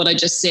more like what I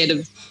just said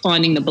of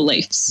finding the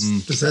beliefs.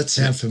 Does that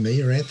sound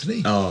familiar,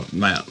 Anthony? Oh,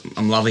 mate,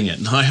 I'm loving it.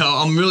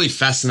 I'm really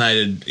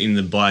fascinated in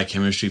the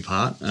biochemistry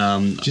part. Do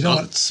you know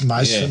what's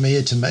most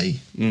familiar to me?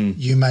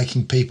 You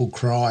making people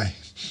cry.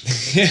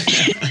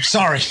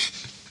 Sorry.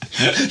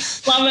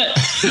 Love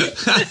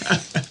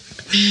it.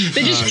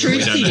 They're just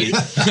truthful.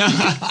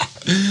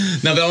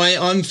 No, but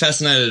I'm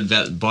fascinated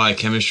about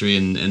biochemistry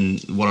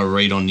and what I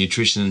read on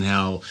nutrition and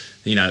how,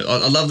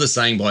 I love the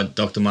saying by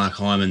Dr. Mark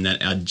Hyman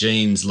that our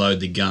genes load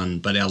the gun,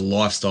 but our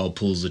lifestyle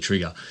pulls the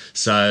trigger.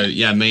 So,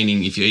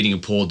 meaning if you're eating a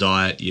poor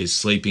diet, you're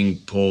sleeping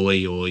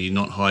poorly or you're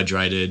not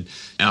hydrated,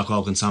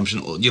 alcohol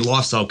consumption, your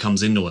lifestyle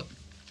comes into it.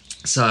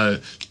 So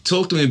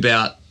talk to me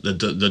about the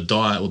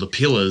diet or the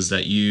pillars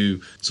that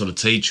you sort of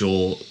teach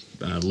or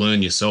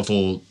learn yourself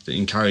or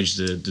encourage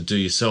to do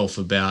yourself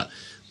about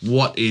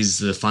what is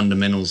the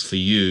fundamentals for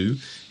you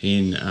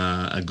in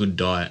a good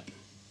diet.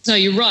 No,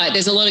 you're right.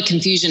 There's a lot of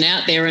confusion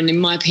out there, and in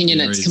my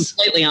opinion, it's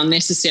completely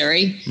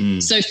unnecessary.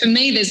 So for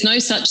me, there's no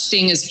such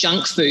thing as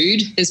junk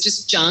food. There's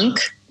just junk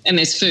and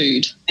there's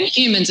food. And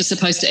humans are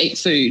supposed to eat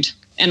food.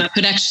 And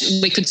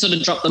we could sort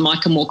of drop the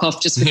mic and walk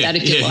off just with that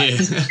if you like.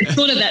 It's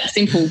sort of that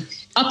simple.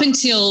 Up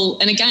until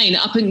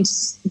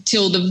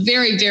the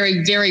very,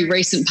 very, very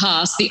recent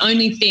past, the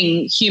only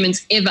thing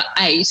humans ever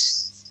ate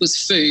was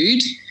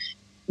food.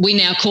 We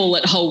now call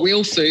it whole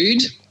real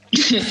food,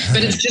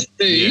 but it's just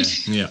food.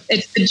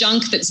 It's the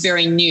junk that's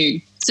very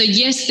new. So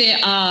yes, there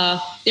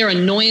are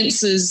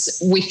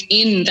annoyances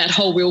within that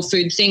whole real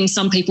food thing.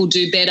 Some people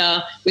do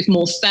better with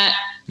more fat,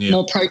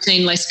 more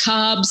protein, less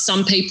carbs.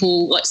 Some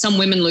people, like some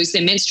women, lose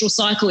their menstrual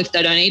cycle if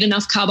they don't eat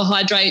enough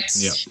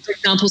carbohydrates, for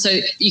example. So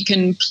you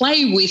can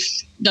play with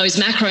those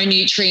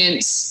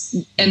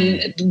macronutrients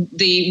and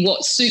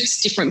what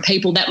suits different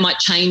people. That might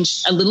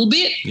change a little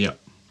bit.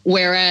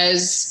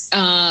 Whereas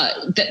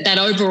that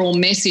overall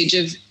message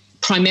of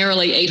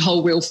primarily eat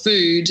whole real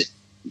food,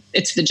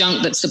 it's the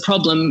junk that's the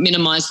problem,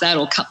 minimise that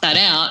or cut that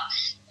out,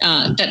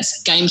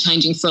 that's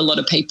game-changing for a lot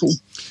of people.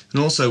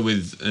 And also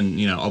with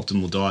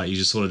optimal diet, you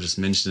just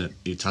mentioned it,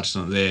 you touched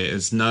on it there,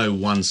 it's no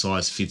one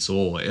size fits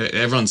all.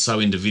 Everyone's so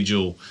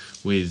individual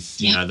with,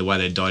 the way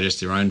they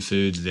digest their own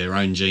foods, their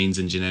own genes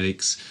and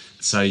genetics.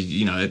 So,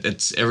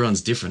 it's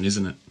everyone's different,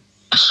 isn't it?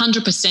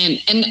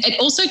 100%. And it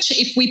also,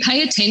 if we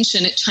pay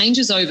attention, it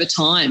changes over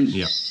time.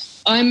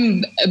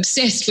 I'm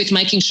obsessed with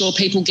making sure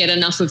people get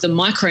enough of the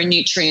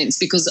micronutrients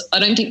because I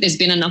don't think there's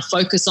been enough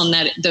focus on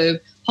that.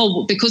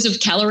 Because of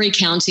calorie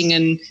counting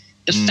and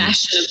the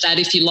fashion of that,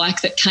 if you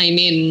like, that came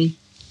in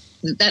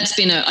that's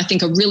been, I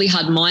think, a really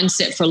hard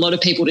mindset for a lot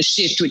of people to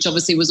shift, which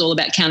obviously was all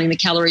about counting the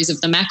calories of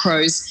the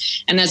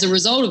macros. And as a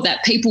result of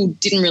that, people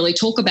didn't really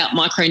talk about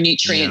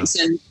micronutrients.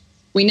 Yeah. And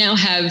we now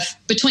have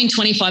between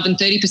 25 and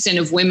 30%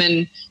 of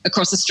women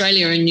across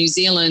Australia and New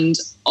Zealand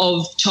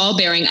of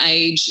childbearing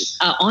age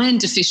are iron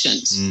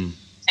deficient.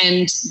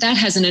 And that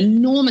has an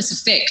enormous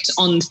effect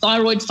on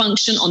thyroid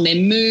function, on their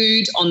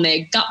mood, on their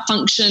gut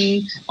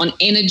function, on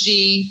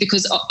energy,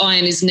 because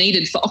iron is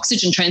needed for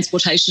oxygen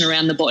transportation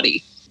around the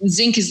body.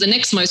 Zinc is the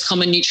next most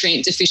common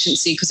nutrient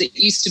deficiency because it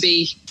used to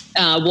be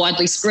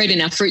widely spread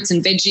in our fruits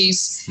and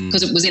veggies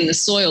because it was in the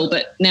soil.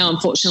 But now,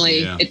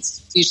 unfortunately,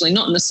 it's usually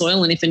not in the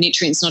soil. And if a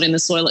nutrient's not in the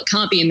soil, it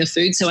can't be in the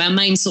food. So our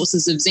main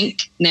sources of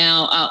zinc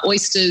now are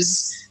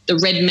oysters, the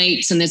red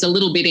meats, and there's a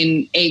little bit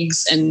in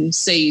eggs and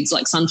seeds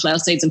like sunflower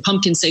seeds and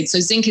pumpkin seeds. So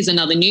zinc is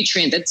another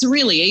nutrient that's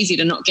really easy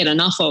to not get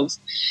enough of.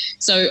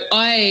 So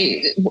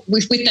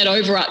with that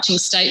overarching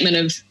statement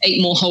of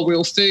eat more whole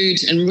real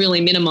food and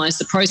really minimise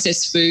the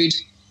processed food,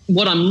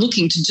 what I'm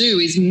looking to do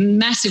is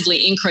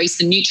massively increase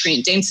the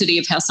nutrient density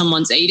of how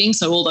someone's eating.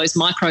 So all those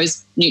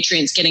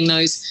micronutrients, getting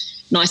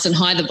those nice and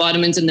high, the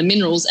vitamins and the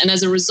minerals. And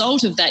as a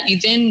result of that, you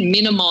then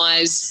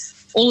minimise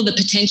all of the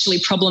potentially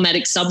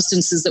problematic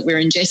substances that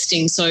we're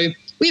ingesting. So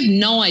we have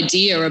no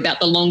idea about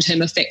the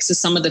long-term effects of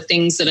some of the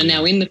things that are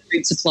now in the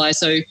food supply.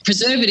 So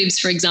preservatives,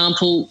 for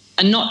example,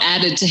 are not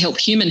added to help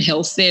human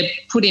health. They're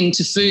put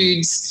into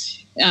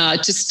foods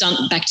to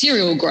stunt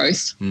bacterial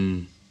growth.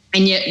 And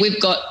yet we've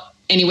got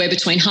anywhere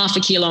between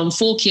 0.5 kilo and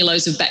 4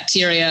 kilos of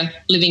bacteria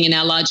living in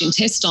our large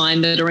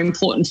intestine that are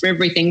important for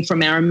everything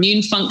from our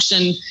immune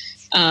function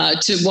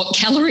to what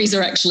calories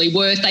are actually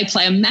worth. They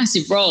play a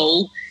massive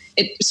role.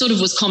 It sort of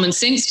was common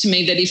sense to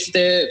me that if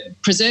the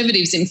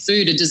preservatives in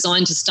food are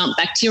designed to stunt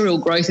bacterial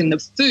growth in the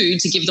food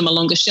to give them a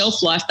longer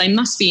shelf life, they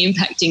must be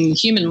impacting the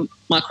human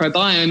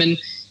microbiome. And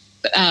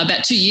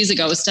about 2 years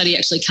ago, a study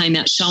actually came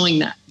out showing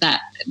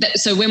that.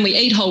 So when we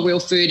eat whole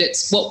real food,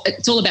 it's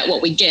all about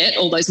what we get,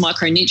 all those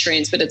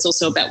micronutrients, but it's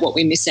also about what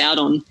we miss out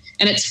on.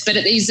 And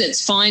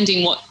it's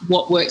finding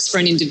what works for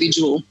an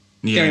individual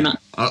very much.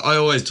 I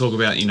always talk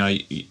about,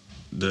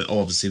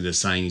 obviously the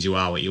saying is you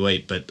are what you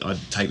eat, but I'd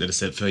take that a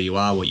step further. You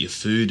are what your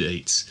food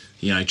eats.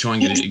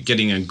 Trying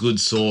getting a good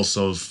source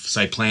of,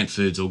 say, plant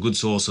foods or good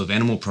source of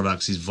animal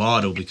products is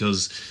vital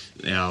because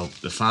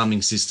the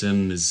farming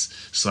system is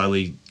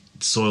slowly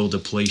soil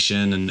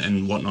depletion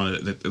and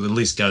whatnot. The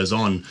list goes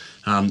on.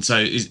 So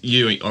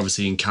you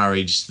obviously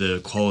encourage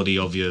the quality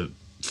of your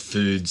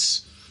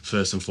foods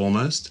first and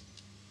foremost.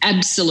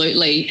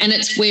 Absolutely. And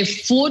we're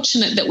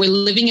fortunate that we're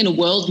living in a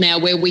world now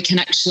where we can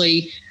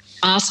actually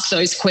ask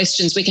those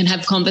questions. We can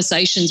have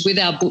conversations with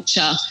our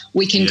butcher.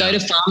 We can go to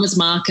farmers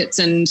markets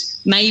and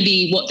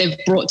maybe what they've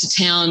brought to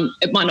town,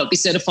 it might not be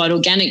certified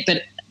organic,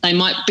 but they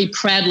might be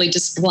proudly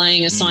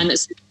displaying a sign that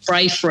says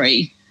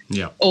spray-free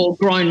or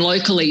grown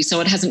locally, so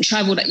it hasn't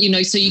travelled,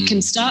 so you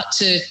can start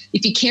to,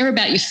 if you care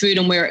about your food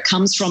and where it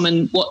comes from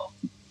and what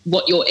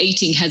you're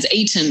eating has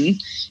eaten,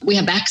 we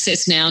have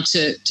access now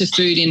to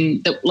food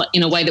in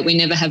a way that we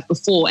never have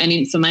before and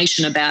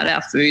information about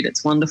our food.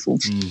 It's wonderful.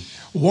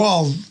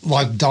 While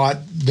diet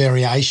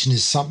variation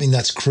is something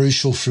that's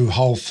crucial through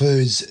whole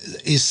foods,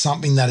 is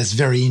something that is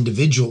very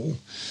individual.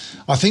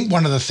 I think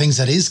one of the things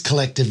that is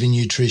collective in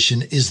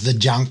nutrition is the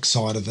junk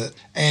side of it.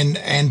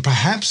 And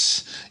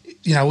perhaps,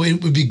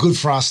 it would be good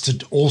for us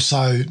to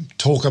also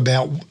talk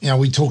about,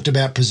 we talked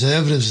about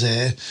preservatives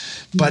there,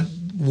 but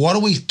what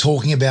are we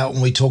talking about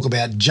when we talk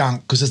about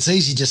junk? Because it's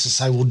easy just to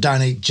say, well,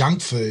 don't eat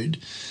junk food.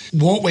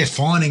 What we're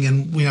finding,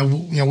 and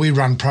we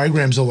run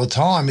programs all the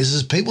time,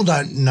 is people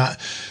don't know.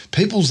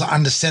 People's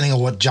understanding of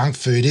what junk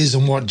food is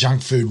and what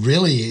junk food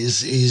really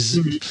is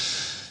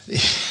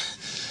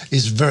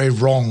very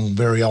wrong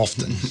very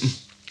often.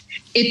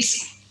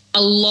 It's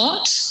a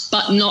lot,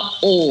 but not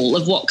all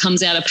of what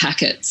comes out of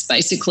packets,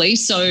 basically.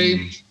 So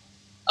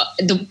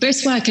the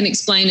best way I can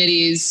explain it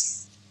is,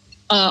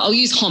 I'll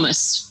use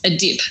hummus, a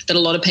dip that a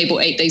lot of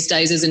people eat these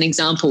days as an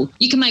example.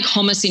 You can make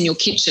hummus in your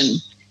kitchen.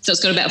 So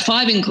it's got about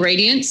 5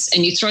 ingredients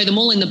and you throw them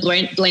all in the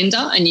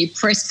blender and you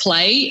press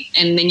play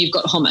and then you've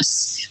got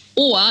hummus.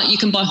 Or you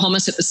can buy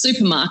hummus at the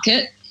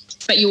supermarket,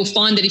 but you will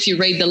find that if you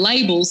read the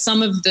labels,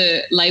 some of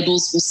the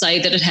labels will say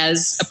that it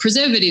has a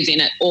preservative in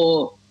it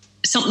or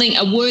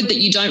a word that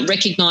you don't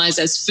recognise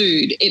as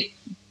food.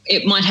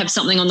 It might have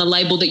something on the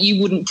label that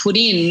you wouldn't put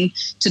in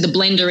to the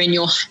blender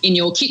in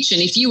your kitchen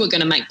if you were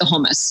going to make the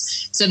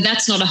hummus. So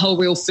that's not a whole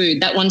real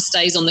food. That one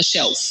stays on the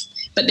shelf.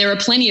 But there are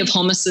plenty of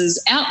hummuses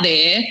out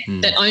there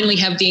that only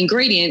have the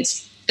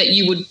ingredients that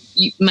you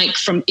make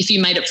from, if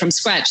you made it from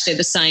scratch, they're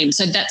the same.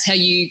 So that's how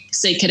you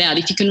seek it out.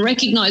 If you can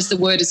recognise the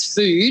word as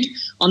food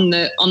on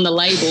the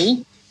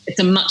label, it's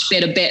a much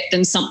better bet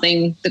than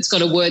something that's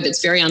got a word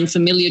that's very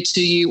unfamiliar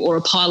to you or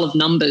a pile of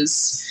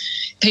numbers.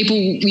 People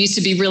used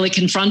to be really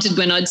confronted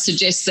when I'd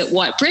suggest that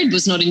white bread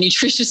was not a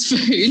nutritious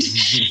food.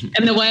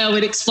 And the way I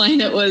would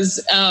explain it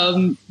was,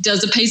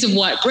 does a piece of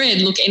white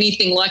bread look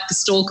anything like the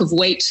stalk of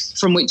wheat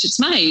from which it's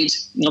made?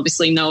 And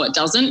obviously, no, it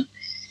doesn't.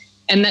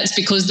 And that's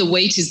because the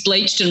wheat is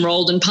bleached and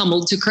rolled and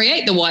pummeled to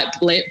create the white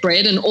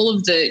bread, and all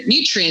of the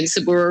nutrients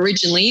that were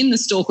originally in the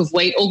stalk of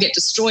wheat all get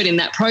destroyed in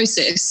that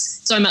process.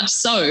 So much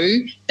so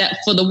that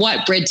for the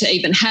white bread to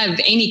even have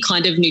any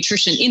kind of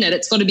nutrition in it,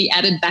 it's got to be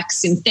added back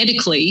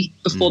synthetically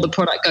before the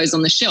product goes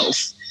on the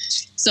shelf.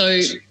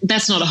 So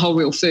that's not a whole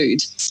real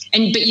food.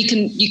 But you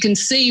can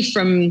see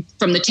from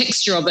the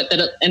texture of it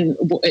and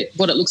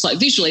what it looks like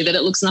visually that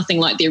it looks nothing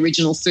like the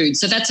original food.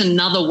 So that's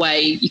another way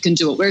you can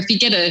do it. Where if you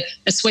get a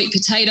sweet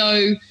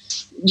potato,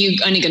 you're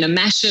only going to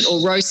mash it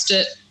or roast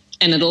it,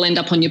 and it'll end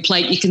up on your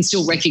plate. You can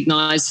still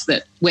recognise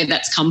that where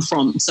that's come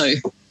from. So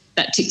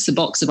that ticks the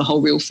box of a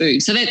whole real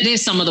food. So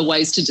there's some of the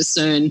ways to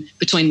discern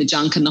between the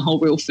junk and the whole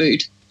real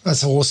food.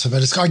 That's awesome.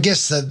 But I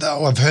guess that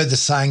I've heard the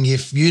saying,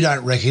 if you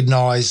don't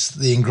recognise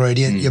the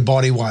ingredient, your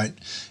body won't.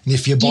 And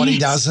if your body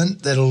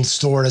doesn't, that'll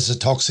store it as a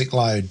toxic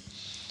load.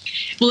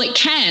 Well, it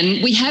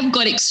can. We have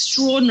got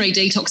extraordinary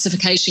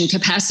detoxification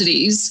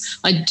capacities.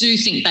 I do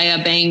think they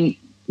are being,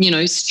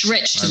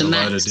 stretched to the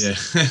max.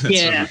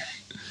 Yeah. Right.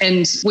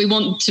 And we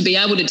want to be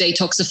able to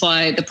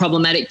detoxify the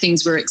problematic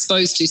things we're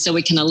exposed to so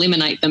we can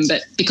eliminate them,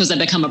 but because they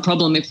become a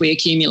problem if we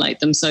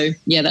accumulate them. So,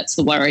 yeah, that's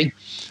the worry.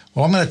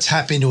 Well, I'm going to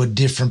tap into a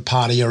different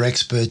part of your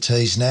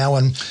expertise now.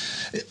 And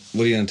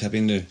what are you going to tap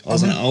into? I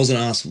was going to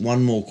ask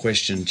one more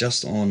question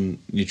just on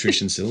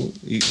nutrition, Sil.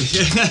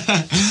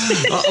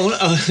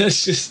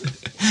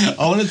 I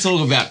want to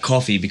talk about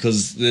coffee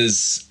because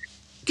there's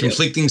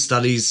conflicting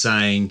studies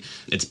saying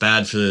it's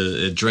bad for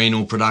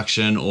adrenal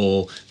production,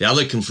 or the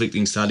other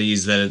conflicting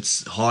studies that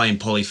it's high in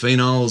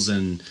polyphenols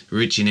and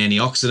rich in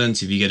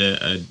antioxidants if you get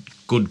a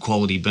good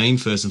quality bean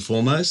first and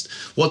foremost.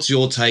 What's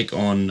your take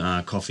on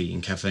coffee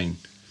and caffeine?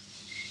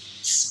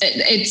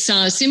 It's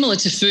similar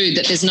to food,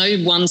 that there's no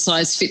one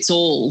size fits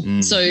all.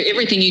 So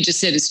everything you just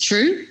said is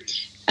true.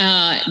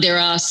 There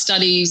are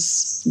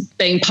studies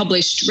being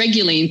published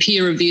regularly in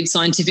peer-reviewed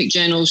scientific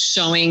journals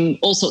showing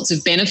all sorts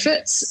of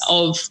benefits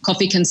of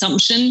coffee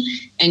consumption,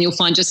 and you'll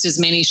find just as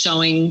many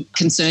showing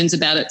concerns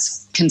about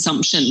its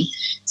consumption.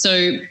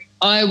 So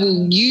I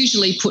will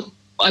usually put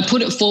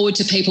it forward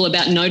to people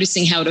about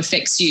noticing how it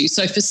affects you.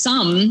 So for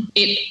some,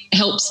 it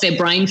helps their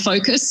brain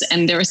focus,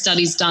 and there are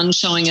studies done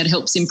showing it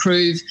helps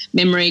improve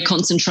memory,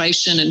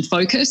 concentration and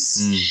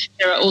focus.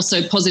 There are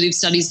also positive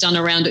studies done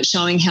around it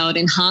showing how it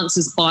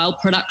enhances bile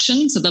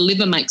production. So the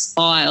liver makes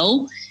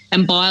bile,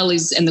 and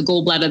the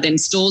gallbladder then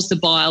stores the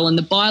bile, and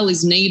the bile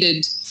is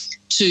needed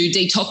to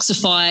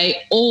detoxify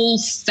all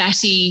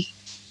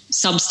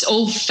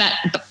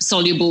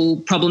fat-soluble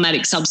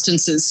problematic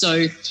substances.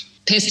 So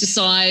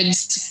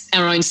pesticides,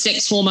 our own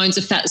sex hormones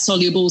are fat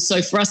soluble.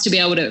 So for us to be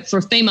able for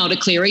a female to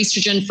clear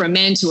estrogen, for a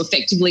man to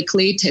effectively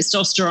clear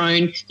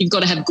testosterone, you've got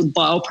to have good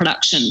bile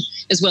production,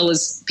 as well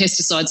as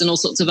pesticides and all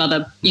sorts of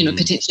other,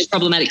 potentially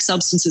problematic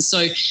substances.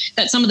 So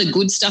that's some of the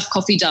good stuff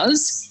coffee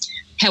does.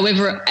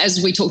 However,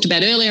 as we talked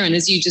about earlier, and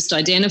as you just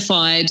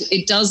identified,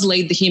 it does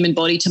lead the human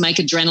body to make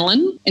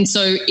adrenaline. And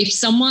so if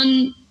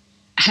someone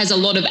has a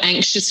lot of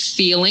anxious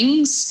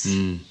feelings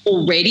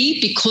already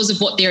because of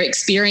what they're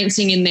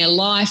experiencing in their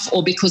life,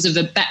 or because of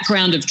a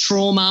background of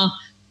trauma,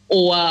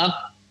 or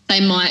they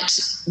might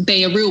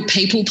be a real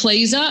people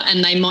pleaser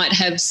and they might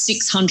have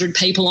 600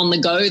 people on the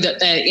go that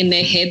they're in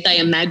their head, they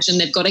imagine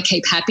they've got to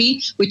keep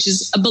happy, which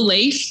is a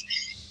belief,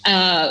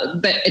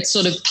 but it's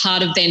sort of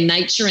part of their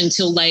nature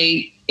until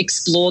they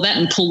explore that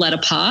and pull that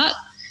apart.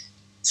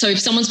 So if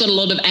someone's got a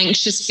lot of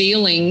anxious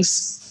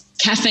feelings,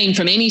 caffeine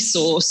from any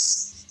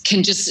source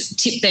can just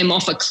tip them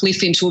off a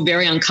cliff into a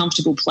very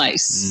uncomfortable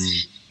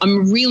place.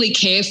 I'm really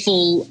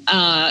careful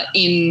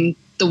in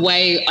the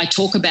way I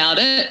talk about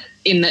it,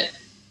 in that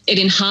it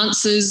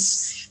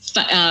enhances,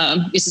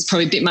 this is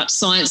probably a bit much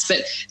science,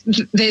 but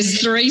there's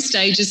 3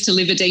 stages to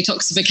liver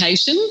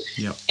detoxification.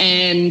 Yep.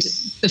 And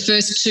the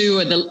first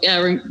 2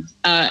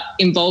 are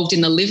involved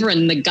in the liver,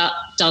 and the gut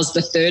does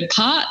the third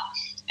part.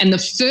 And the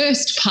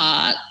first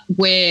part,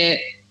 where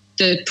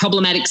the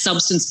problematic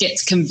substance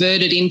gets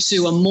converted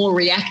into a more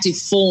reactive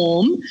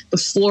form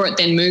before it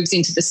then moves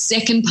into the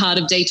second part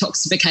of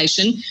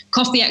detoxification,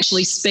 coffee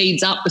actually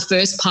speeds up the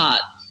first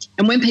part.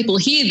 And when people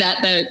hear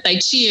that, they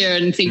cheer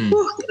and think,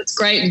 that's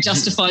great, and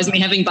justifies me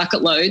having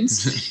bucket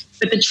loads.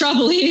 But the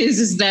trouble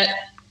is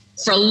that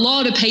for a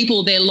lot of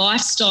people, their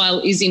lifestyle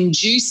is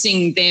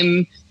inducing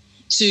them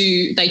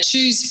they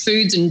choose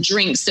foods and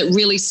drinks that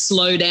really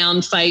slow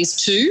down phase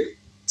 2.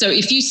 So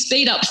if you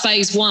speed up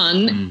phase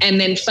 1 and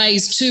then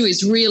phase 2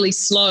 is really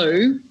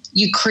slow,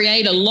 you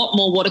create a lot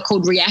more what are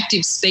called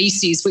reactive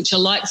species, which are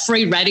like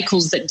free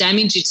radicals that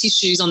damage your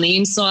tissues on the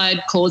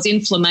inside, cause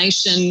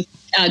inflammation,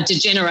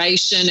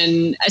 degeneration,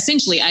 and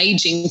essentially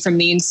aging from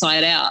the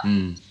inside out.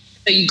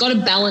 So you've got to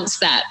balance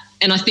that.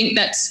 And I think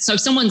so if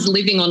someone's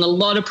living on a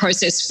lot of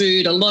processed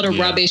food, a lot of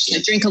rubbish, they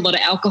drink a lot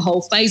of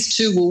alcohol, phase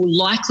 2 will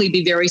likely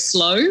be very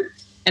slow,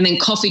 and then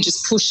coffee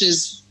just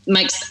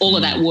makes all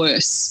of that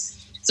worse.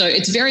 So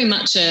it's very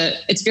much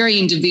it's very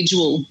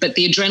individual, but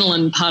the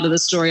adrenaline part of the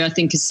story, I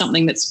think, is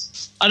something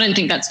I don't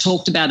think that's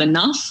talked about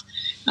enough.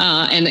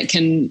 And it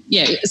can,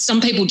 some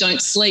people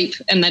don't sleep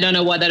and they don't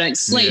know why they don't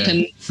sleep,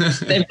 and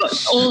they've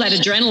got all that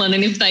adrenaline.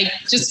 And if they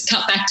just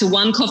cut back to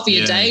one coffee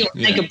a day or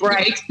take a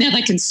break, now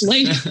they can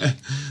sleep.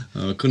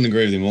 I couldn't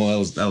agree with you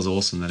more. That was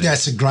awesome.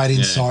 It's a great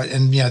insight,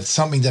 and it's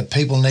something that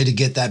people need to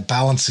get that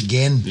balance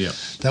again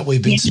that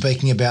we've been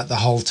speaking about the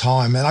whole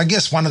time. And I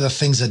guess one of the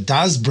things that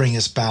does bring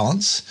us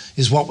balance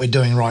is what we're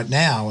doing right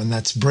now, and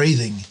that's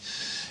breathing.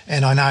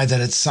 And I know that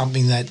it's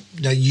something that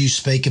you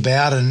speak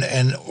about,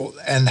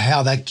 and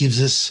how that gives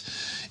us,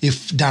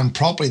 if done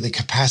properly, the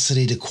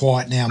capacity to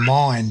quieten our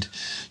mind.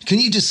 Can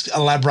you just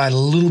elaborate a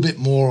little bit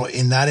more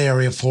in that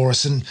area for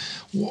us? And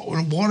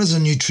what is a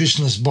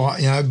nutritionist,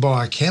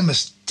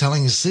 biochemist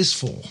telling us this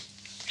for?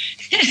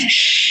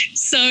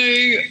 So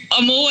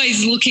I'm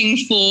always looking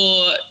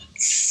for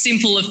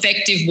simple,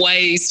 effective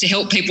ways to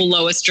help people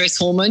lower stress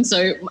hormones.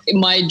 So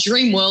my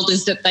dream world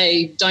is that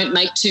they don't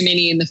make too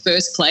many in the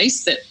first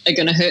place that are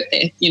going to hurt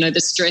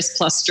the stress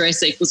plus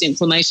stress equals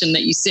inflammation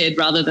that you said,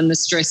 rather than the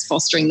stress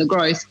fostering the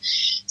growth.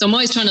 So I'm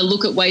always trying to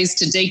look at ways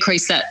to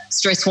decrease that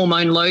stress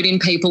hormone load in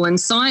people. And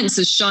science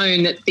has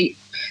shown that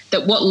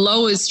that what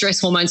lowers stress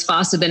hormones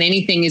faster than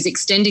anything is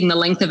extending the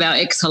length of our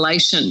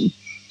exhalation.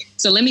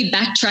 So let me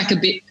backtrack a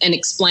bit and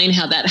explain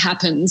how that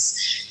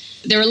happens.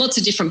 There are lots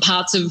of different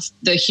parts of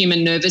the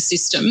human nervous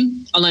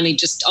system.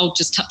 I'll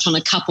just touch on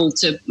a couple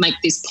to make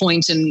this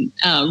point and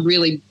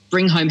really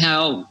bring home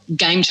how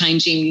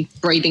game-changing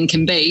breathing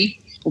can be,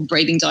 or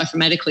breathing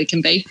diaphragmatically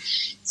can be.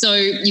 So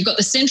you've got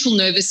the central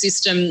nervous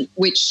system,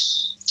 which,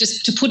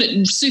 just to put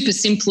it super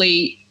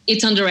simply,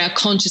 it's under our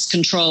conscious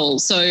control.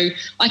 So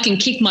I can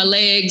kick my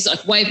legs, I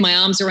can wave my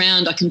arms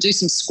around, I can do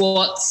some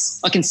squats,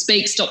 I can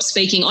speak, stop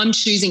speaking. I'm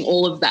choosing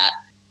all of that.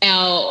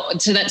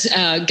 So that's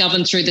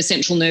governed through the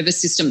central nervous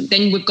system.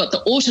 Then we've got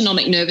the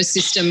autonomic nervous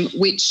system,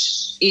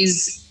 which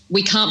is,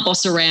 we can't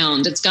boss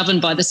around. It's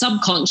governed by the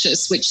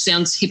subconscious, which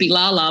sounds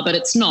hippie-la-la, but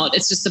it's not.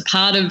 It's just a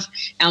part of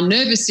our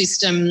nervous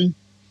system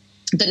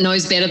that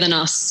knows better than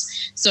us.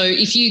 So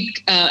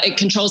it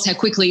controls how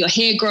quickly your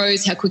hair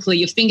grows, how quickly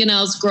your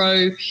fingernails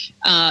grow.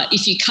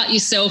 If you cut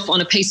yourself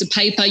on a piece of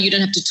paper, you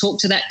don't have to talk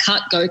to that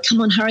cut, go,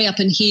 come on, hurry up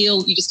and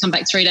heal. You just come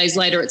back 3 days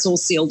later, it's all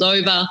sealed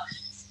over.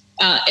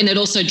 And it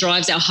also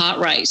drives our heart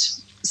rate.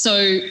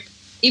 So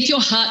if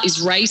your heart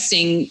is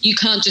racing, you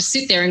can't just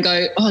sit there and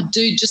go, oh,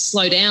 dude, just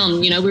slow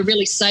down. We're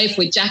really safe.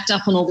 We're jacked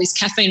up on all this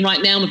caffeine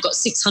right now. We've got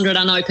 600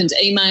 unopened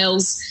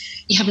emails.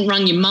 You haven't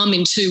rung your mum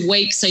in 2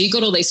 weeks. So you've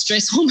got all these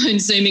stress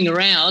hormones zooming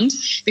around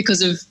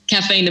because of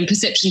caffeine and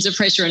perceptions of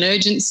pressure and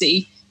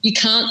urgency. You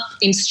can't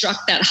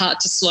instruct that heart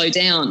to slow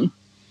down.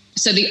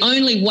 So the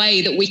only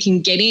way that we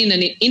can get in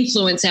and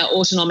influence our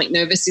autonomic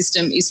nervous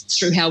system is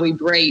through how we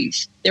breathe.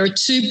 There are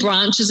 2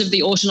 branches of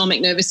the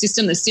autonomic nervous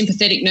system, the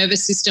sympathetic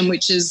nervous system,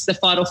 which is the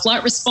fight or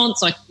flight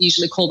response. I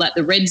usually call that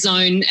the red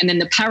zone. And then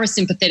the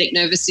parasympathetic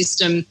nervous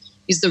system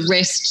is the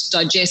rest,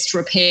 digest,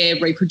 repair,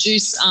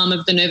 reproduce arm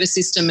of the nervous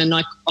system. And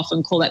I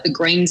often call that the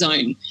green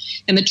zone.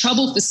 And the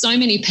trouble for so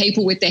many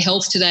people with their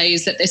health today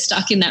is that they're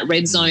stuck in that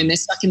red zone. They're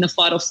stuck in the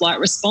fight or flight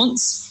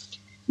response.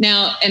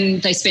 Now,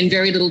 and they spend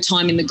very little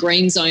time in the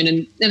green zone. And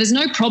now there's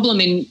no problem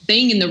in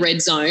being in the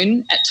red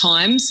zone at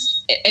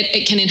times.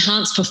 It can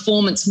enhance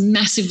performance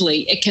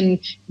massively. It can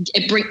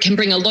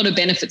bring a lot of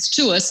benefits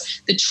to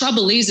us. The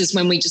trouble is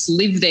when we just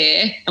live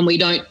there and we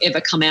don't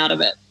ever come out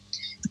of it.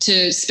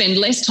 To spend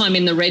less time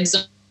in the red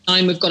zone,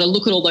 we've got to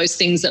look at all those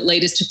things that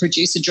lead us to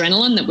produce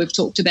adrenaline that we've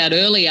talked about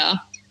earlier.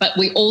 But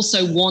we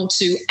also want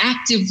to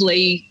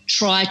actively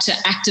try to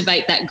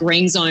activate that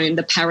green zone,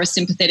 the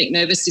parasympathetic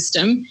nervous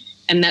system.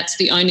 And that's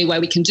the only way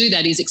we can do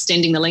that, is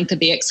extending the length of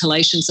the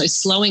exhalation. So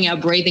slowing our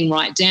breathing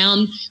right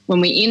down.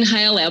 When we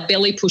inhale, our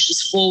belly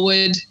pushes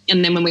forward.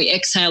 And then when we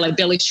exhale, our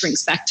belly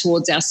shrinks back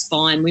towards our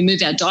spine. We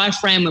move our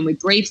diaphragm when we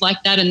breathe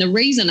like that. And the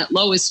reason it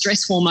lowers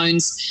stress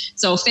hormones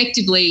so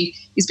effectively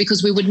is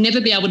because we would never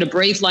be able to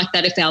breathe like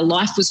that if our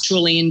life was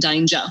truly in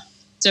danger.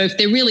 So if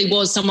there really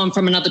was someone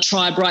from another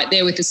tribe right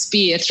there with a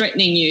spear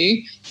threatening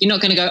you, you're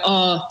not going to go,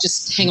 oh,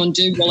 just hang on,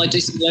 dude, while I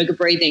do some yoga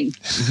breathing.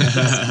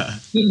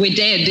 We're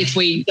dead if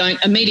we don't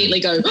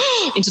immediately go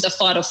into the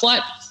fight or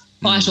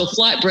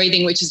flight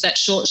breathing, which is that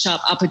short,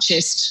 sharp upper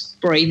chest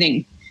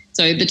breathing.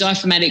 So the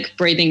diaphragmatic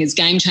breathing is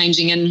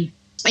game-changing, and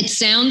it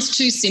sounds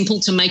too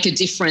simple to make a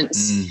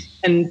difference.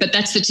 But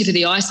that's the tip of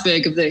the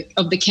iceberg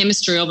of the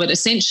chemistry of it,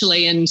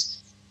 essentially. And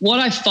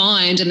what I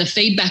find and the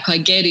feedback I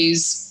get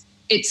is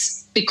it's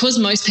because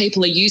most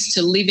people are used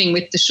to living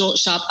with the short,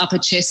 sharp upper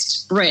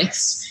chest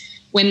breaths.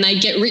 When they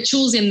get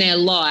rituals in their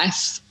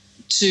life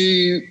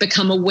to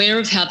become aware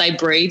of how they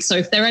breathe. So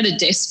if they're at a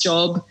desk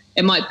job,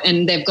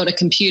 and they've got a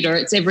computer,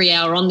 it's every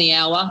hour on the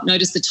hour.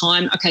 Notice the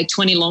time. Okay,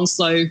 20 long,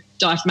 slow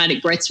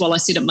diaphragmatic breaths while I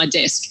sit at my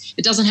desk.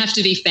 It doesn't have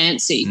to be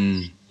fancy.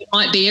 It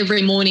might be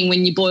every morning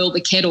when you boil the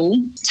kettle,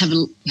 to have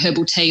a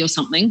herbal tea or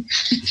something.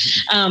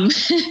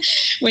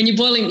 When you're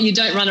boiling, you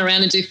don't run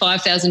around and do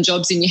 5,000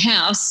 jobs in your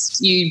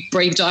house. You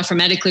breathe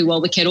diaphragmatically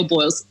while the kettle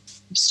boils.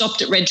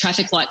 Stopped at red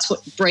traffic lights,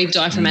 breathe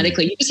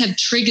diaphragmatically. You just have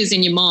triggers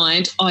in your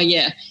mind. Oh,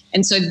 yeah.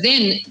 And so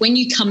then when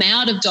you come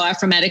out of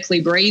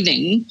diaphragmatically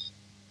breathing,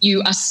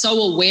 you are so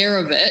aware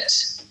of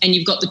it and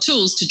you've got the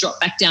tools to drop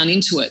back down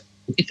into it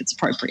if it's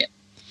appropriate.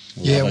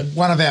 Yeah,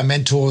 one of our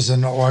mentors,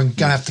 and I'm going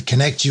to have to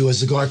connect you,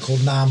 is a guy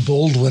called Nam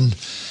Baldwin,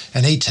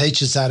 and he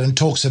teaches that and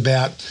talks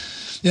about,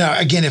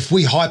 again, if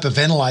we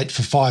hyperventilate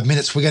for 5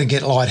 minutes, we're going to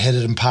get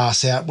lightheaded and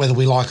pass out, whether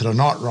we like it or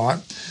not, right?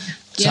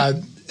 Yep.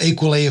 So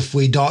equally, if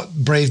we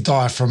breathe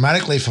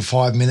diaphragmatically for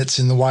 5 minutes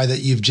in the way that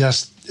you've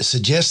just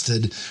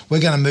suggested, we're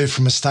going to move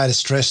from a state of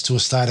stress to a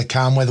state of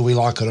calm, whether we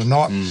like it or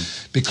not,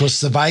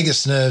 because the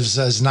vagus nerves,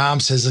 as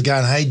Nam says, are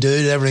going, hey,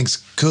 dude, everything's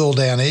cool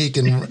down here.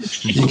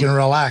 You can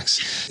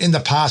relax. In the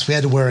past, we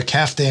had to wear a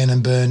caftan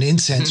and burn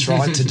incense,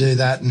 right, to do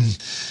that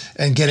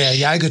and get our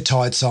yoga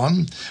tights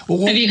on.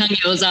 Well, have you hung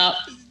yours up?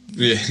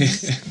 Yeah.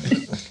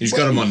 He's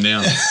got them on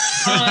now.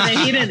 Oh,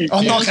 they're hidden.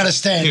 I'm not going to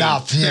stand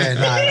up. Yeah,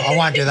 no, I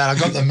won't do that. I've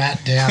got the mat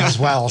down as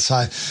well.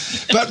 So,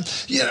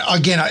 but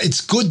again,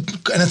 it's good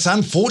and it's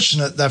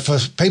unfortunate that for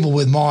people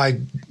with my,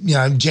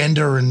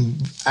 gender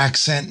and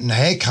accent and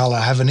hair colour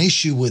have an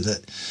issue with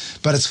it.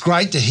 But it's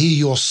great to hear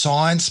your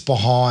science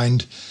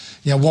behind,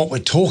 what we're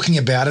talking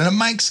about, and it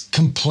makes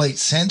complete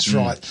sense,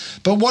 right?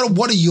 But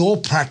what are your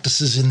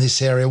practices in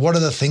this area? What are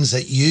the things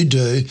that you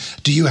do?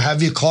 Do you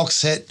have your clock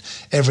set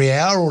every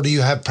hour, or do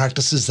you have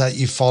practices that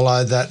you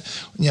follow that,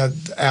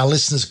 our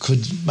listeners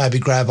could maybe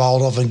grab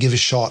hold of and give a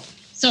shot?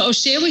 So I'll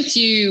share with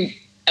you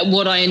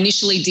what I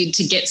initially did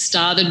to get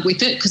started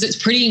with it, because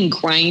it's pretty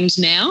ingrained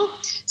now.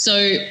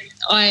 So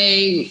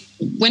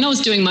when I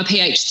was doing my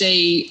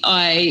PhD,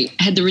 I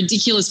had the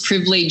ridiculous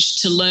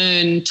privilege to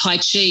learn Tai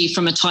Chi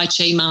from a Tai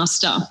Chi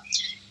master,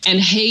 and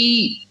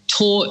he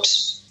taught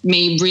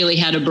me really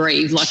how to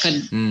breathe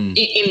in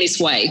this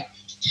way.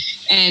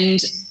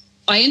 And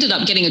I ended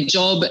up getting a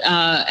job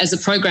as a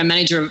program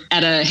manager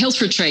at a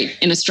health retreat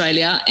in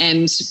Australia,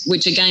 and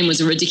which again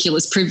was a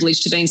ridiculous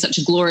privilege to be in such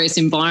a glorious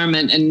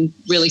environment and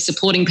really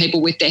supporting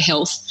people with their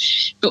health.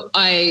 But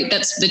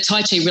the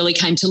Tai Chi really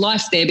came to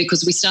life there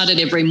because we started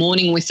every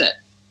morning with it.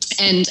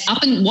 And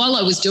while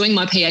I was doing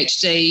my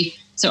PhD,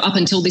 so up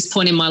until this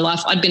point in my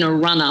life, I'd been a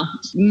runner,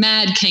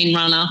 mad keen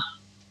runner,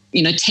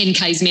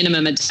 10Ks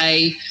minimum a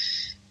day.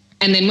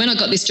 And then when I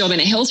got this job in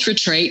a health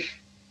retreat,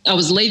 I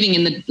was leaving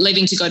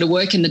to go to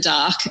work in the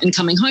dark and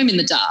coming home in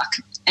the dark.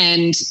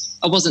 And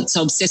I wasn't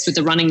so obsessed with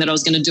the running that I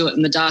was going to do it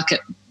in the dark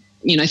at,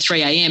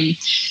 3 a.m.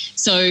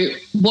 So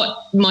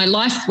my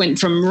life went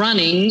from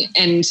running,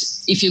 and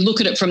if you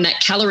look at it from that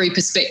calorie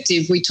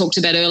perspective we talked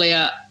about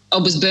earlier, I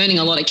was burning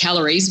a lot of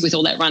calories with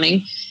all that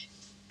running.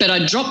 But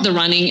I dropped the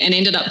running and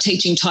ended up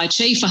teaching Tai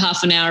Chi for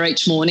half an hour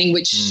each morning,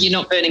 which you're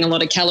not burning a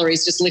lot of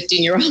calories, just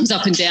lifting your arms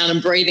up and down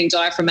and breathing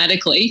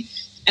diaphragmatically.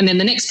 And then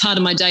the next part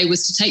of my day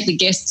was to take the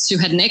guests who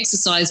hadn't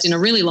exercised in a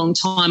really long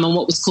time on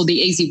what was called the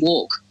easy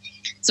walk.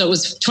 So it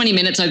was 20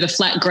 minutes over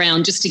flat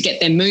ground just to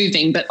get them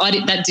moving, but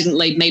that didn't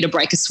lead me to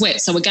break a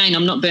sweat. So again,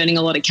 I'm not burning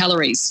a lot of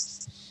calories.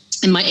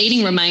 And my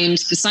eating remained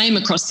the same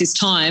across this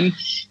time,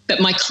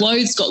 but my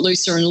clothes got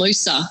looser and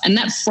looser. And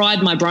that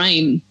fried my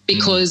brain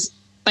because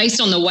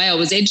based on the way I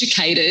was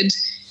educated,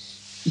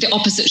 the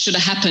opposite should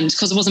have happened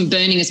because I wasn't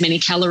burning as many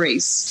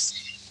calories.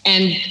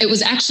 And it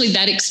was actually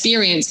that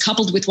experience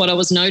coupled with what I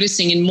was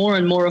noticing in more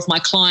and more of my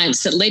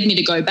clients that led me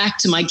to go back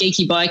to my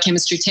geeky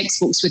biochemistry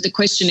textbooks with the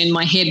question in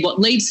my head, what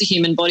leads the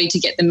human body to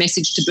get the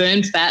message to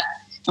burn fat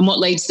and what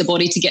leads the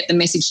body to get the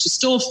message to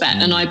store fat?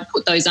 And I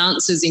put those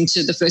answers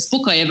into the first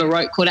book I ever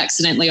wrote called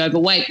Accidentally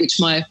Overweight, which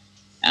my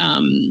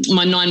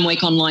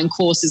 9-week online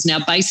course is now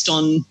based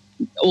on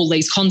all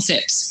these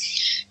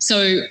concepts.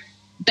 So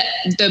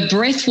the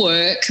breath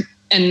work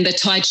and the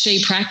Tai Chi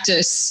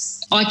practice,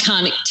 I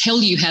can't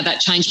tell you how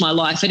that changed my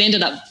life. It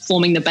ended up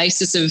forming the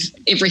basis of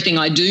everything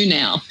I do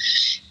now.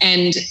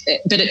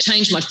 But it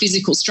changed my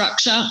physical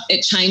structure.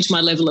 It changed my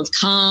level of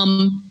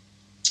calm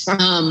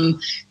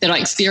that I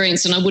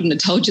experienced. And I wouldn't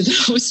have told you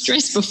that I was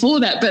stressed before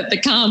that, but the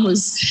calm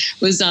was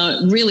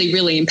really,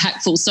 really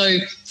impactful. So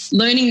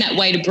learning that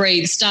way to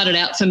breathe started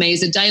out for me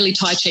as a daily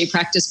Tai Chi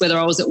practice, whether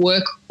I was at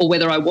work or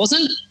whether I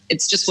wasn't.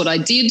 It's just what I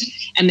did.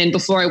 And then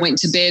before I went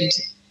to bed,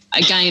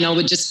 again, I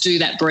would just do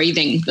that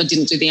breathing. I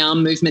didn't do the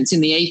arm movements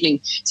in the evening.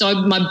 So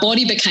my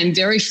body became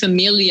very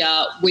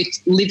familiar with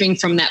living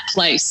from that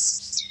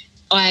place.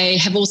 I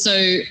have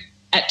also,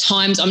 at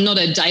times, I'm not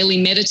a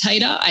daily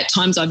meditator. At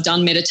times I've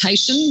done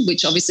meditation,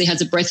 which obviously has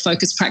a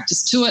breath-focused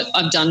practice to it.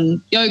 I've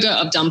done yoga.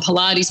 I've done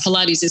Pilates.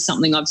 Pilates is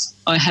something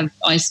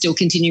I still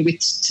continue with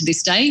to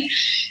this day.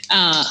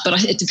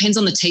 But it depends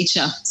on the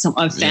teacher. So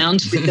I've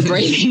found with the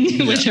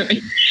breathing, whether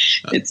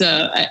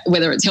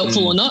it's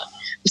helpful or not.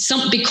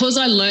 Because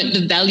I learnt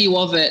the value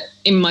of it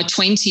in my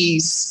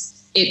 20s,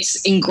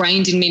 it's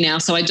ingrained in me now.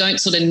 So I don't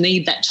sort of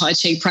need that Tai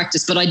Chi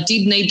practice, but I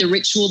did need the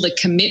ritual, the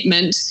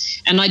commitment,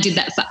 and I did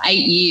that for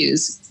 8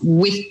 years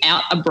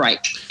without a break,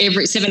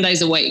 every 7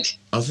 days a week.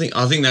 I think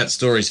that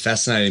story is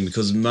fascinating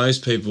because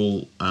most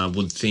people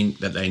would think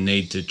that they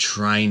need to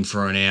train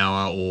for an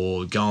hour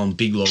or go on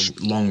big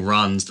long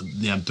runs to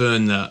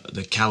burn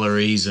the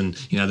calories and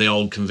the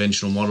old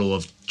conventional model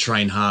of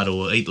train hard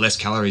or eat less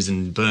calories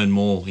and burn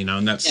more,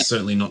 and that's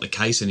certainly not the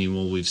case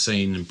anymore. We've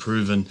seen and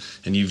proven,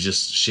 and you've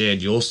just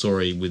shared your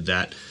story with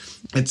that.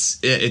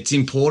 It's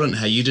important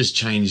how you just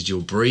changed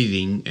your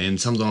breathing, and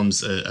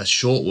sometimes a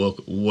short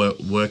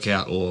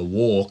workout or a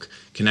walk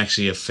can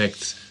actually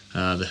affect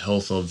the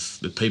health of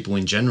the people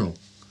in general.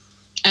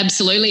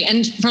 Absolutely.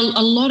 And for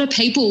a lot of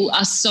people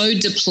are so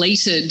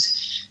depleted.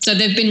 So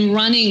they've been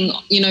running,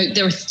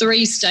 there are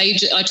 3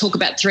 stages. I talk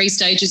about 3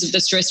 stages of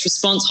the stress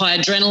response: high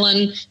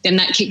adrenaline, then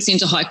that kicks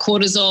into high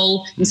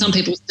cortisol, and some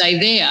people stay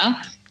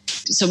there.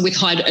 So with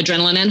high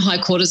adrenaline and high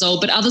cortisol,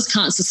 but others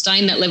can't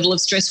sustain that level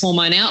of stress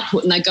hormone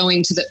output, and they go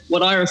into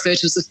what I refer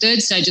to as the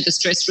 3rd stage of the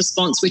stress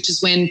response, which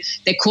is when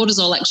their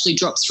cortisol actually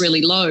drops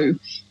really low,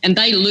 and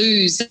they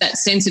lose that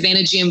sense of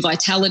energy and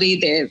vitality.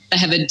 They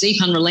have a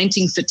deep,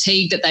 unrelenting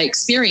fatigue that they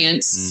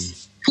experience.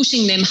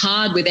 Pushing them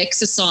hard with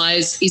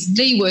exercise is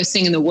the worst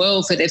thing in the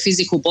world for their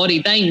physical body.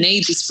 They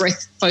need this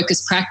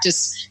breath-focused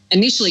practice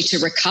initially to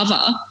recover,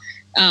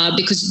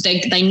 because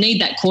they need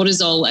that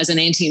cortisol as an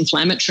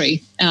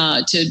anti-inflammatory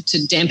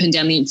to dampen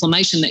down the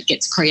inflammation that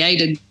gets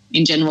created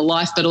in general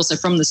life, but also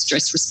from the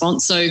stress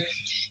response. So,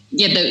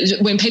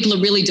 when people are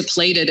really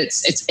depleted,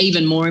 it's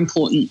even more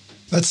important.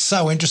 That's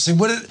so interesting.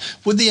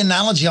 With the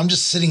analogy, I'm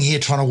just sitting here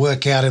trying to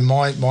work out in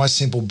my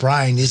simple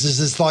brain is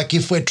it's like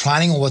if we're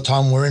training all the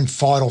time, we're in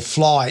fight or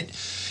flight.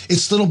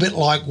 It's a little bit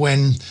like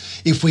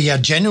if we are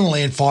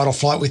genuinely in fight or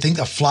flight, we think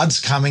the flood's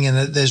coming and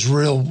that there's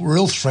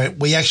real threat.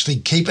 We actually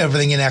keep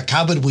everything in our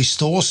cupboard. We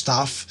store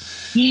stuff.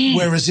 Yeah.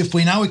 Whereas if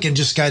we know we can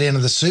just go down to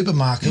the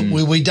supermarket,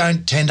 we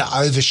don't tend to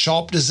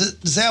overshop.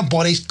 Does our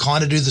bodies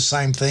kind of do the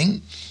same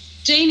thing?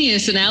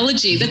 Genius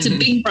analogy. That's a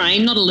big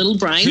brain, not a little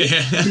brain in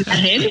that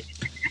head.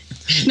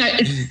 No,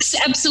 it's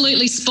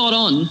absolutely spot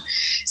on.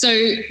 So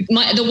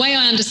the way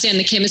I understand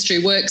the chemistry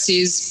works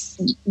is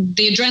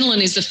the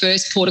adrenaline is the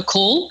first port of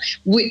call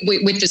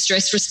with the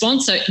stress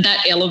response, so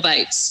that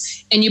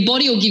elevates. And your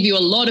body will give you a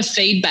lot of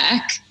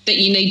feedback that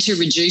you need to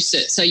reduce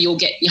it. So you'll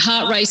get your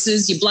heart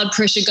races, your blood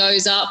pressure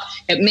goes up,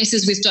 it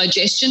messes with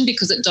digestion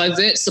because it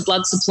diverts the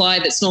blood supply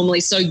that's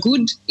normally so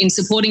good in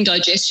supporting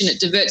digestion. It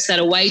diverts that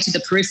away to the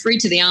periphery,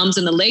 to the arms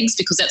and the legs,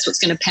 because that's what's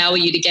going to power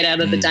you to get out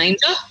of the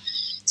danger.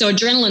 So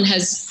adrenaline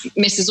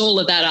messes all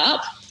of that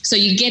up. So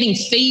you're getting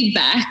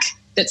feedback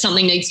that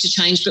something needs to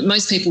change, but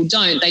most people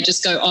don't. They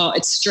just go, oh,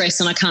 it's stress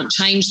and I can't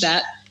change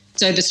that.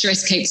 So the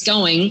stress keeps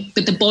going.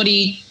 But the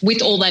body,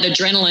 with all that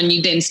adrenaline,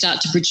 you then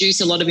start to produce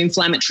a lot of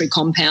inflammatory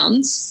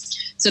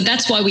compounds. So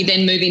that's why we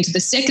then move into the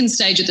 2nd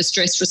stage of the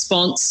stress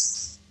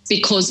response,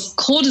 because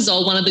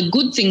cortisol, one of the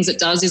good things it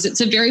does is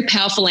it's a very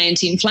powerful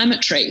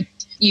anti-inflammatory.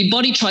 Your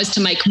body tries to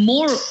make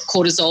more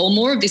cortisol,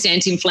 more of this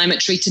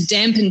anti-inflammatory, to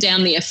dampen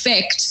down the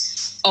effect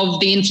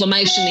of the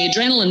inflammation the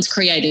adrenaline's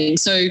creating.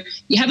 So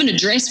you haven't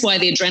addressed why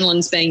the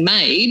adrenaline's being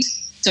made.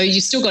 So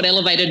you've still got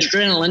elevated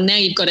adrenaline. Now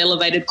you've got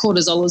elevated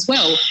cortisol as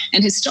well.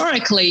 And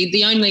historically,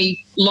 the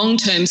only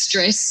long-term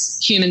stress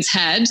humans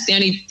had, the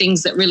only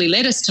things that really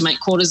led us to make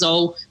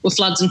cortisol were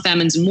floods and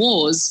famines and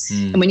wars.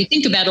 And when you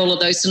think about all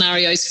of those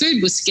scenarios,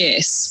 food was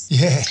scarce.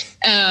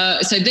 Yeah.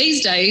 So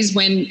these days,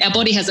 when our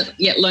body hasn't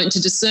yet learned to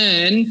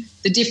discern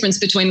the difference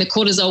between the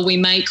cortisol we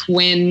make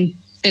when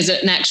there's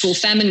an actual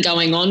famine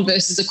going on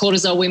versus the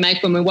cortisol we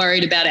make when we're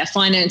worried about our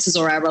finances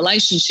or our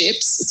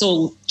relationships. It's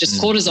all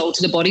just cortisol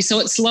to the body. So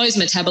it slows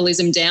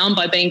metabolism down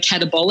by being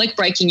catabolic,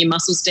 breaking your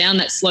muscles down.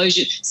 That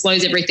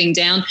slows everything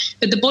down.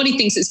 But the body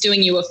thinks it's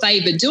doing you a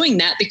favour doing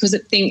that because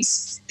it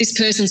thinks this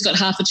person's got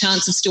half a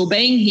chance of still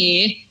being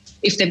here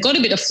if they've got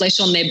a bit of flesh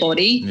on their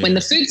body when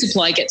the food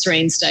supply gets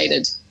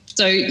reinstated.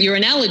 So your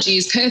analogy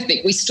is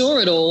perfect. We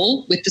store it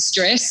all with the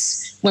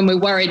stress when we're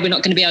worried we're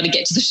not going to be able to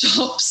get to the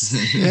shops,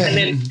 and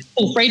then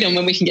full freedom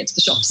when we can get to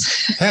the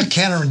shops. How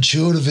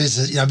counterintuitive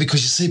is it?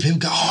 Because you see people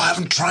go, oh, I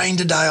haven't trained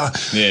today.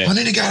 I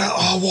need to go.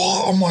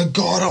 Oh my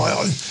God.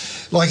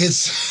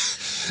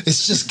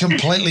 It's just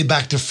completely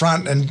back to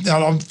front. And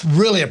I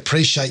really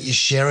appreciate you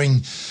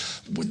sharing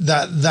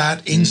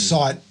that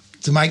insight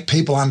to make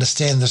people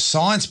understand the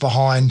science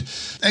behind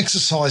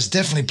exercise.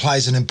 Definitely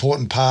plays an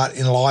important part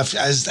in life,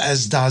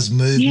 as does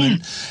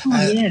movement,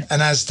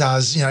 and as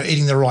does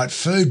eating the right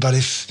food. But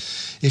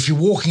if you're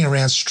walking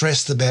around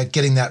stressed about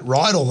getting that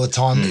right all the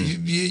time,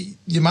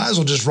 you might as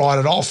well just write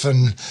it off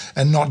and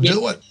not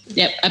do it.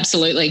 Yep,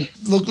 absolutely.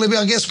 Look, Libby,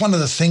 I guess one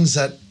of the things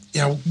that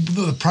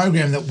the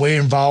program that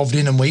we're involved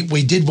in, and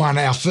we did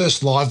our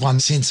first live one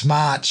since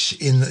March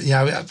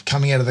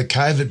coming out of the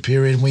COVID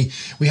period. And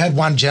we had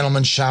one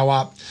gentleman show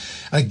up.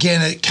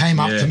 Again, it came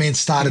up to me and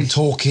started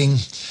talking,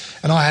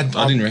 and I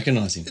didn't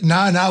recognise him.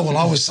 No.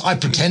 Well, I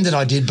pretended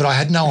I did, but I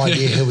had no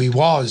idea who he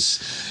was.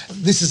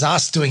 this is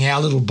us doing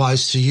our little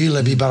boast to you,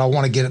 Libby, but I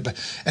want to get it back.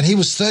 And he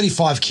was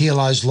 35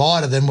 kilos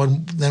lighter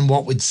than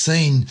what we'd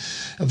seen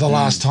the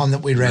last time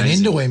that we ran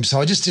into him. So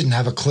I just didn't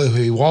have a clue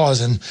who he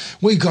was. And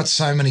we've got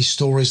so many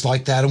stories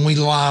like that, and we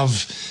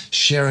love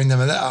sharing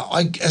them. And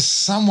as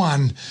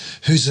someone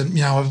who's an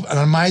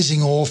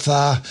amazing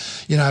author,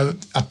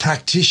 a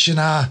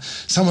practitioner,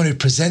 someone who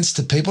presents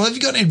to people, have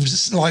you got any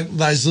like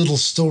those little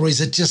stories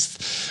that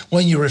just,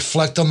 when you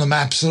reflect on them,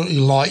 absolutely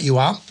light you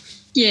up?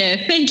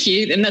 Yeah, thank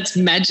you. And that's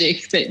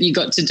magic that you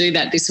got to do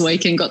that this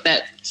week and got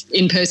that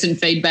in-person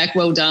feedback.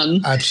 Well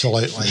done.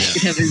 Absolutely.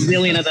 You have a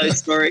zillion of those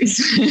stories.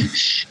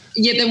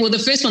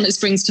 The first one that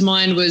springs to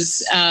mind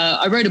was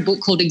I wrote a book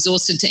called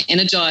Exhausted to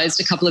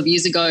Energized a couple of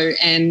years ago,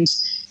 and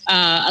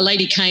a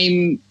lady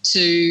came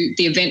to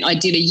the event I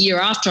did a year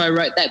after I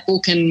wrote that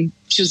book, and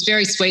she was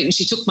very sweet, and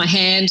she took my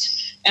hand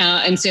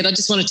and said, I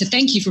just wanted to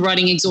thank you for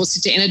writing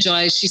Exhausted to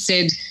Energize. She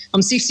said,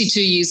 I'm 62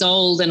 years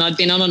old and I'd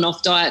been on and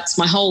off diets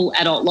my whole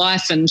adult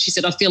life. And she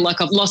said, I feel like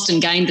I've lost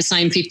and gained the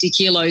same 50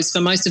 kilos for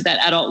most of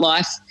that adult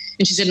life.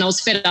 And she said, and I was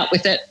fed up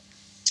with it.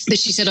 But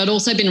she said, I'd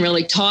also been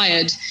really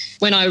tired.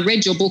 When I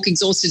read your book,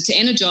 Exhausted to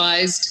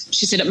Energized,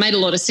 she said, it made a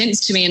lot of sense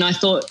to me. And I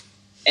thought,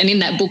 and in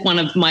that book, one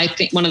of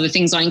the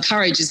things I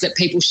encourage is that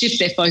people shift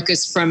their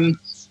focus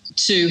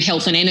to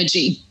health and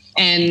energy.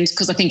 And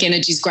because I think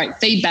energy is great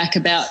feedback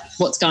about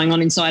what's going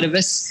on inside of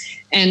us.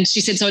 And she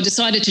said, so I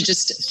decided to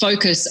just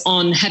focus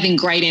on having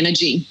great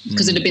energy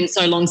because it had been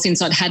so long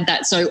since I'd had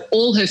that. So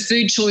all her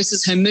food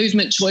choices, her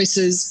movement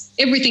choices,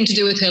 everything to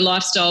do with her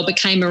lifestyle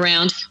became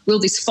around, will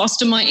this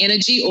foster my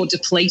energy or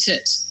deplete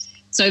it?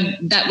 So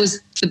that was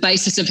the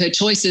basis of her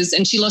choices.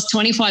 And she lost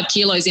 25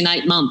 kilos in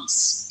 8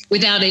 months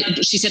without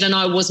it. She said, and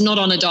I was not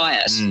on a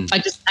diet. I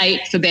just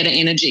ate for better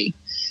energy.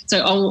 So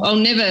I'll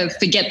never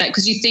forget that,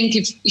 because you think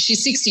if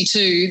she's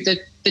 62,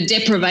 the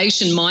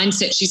deprivation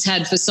mindset she's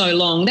had for so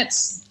long,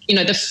 that's,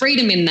 the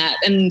freedom in that.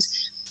 And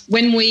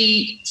when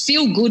we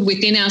feel good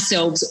within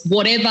ourselves,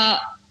 whatever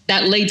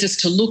that leads us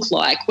to look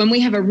like, when we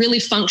have a really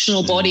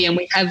functional body and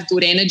we have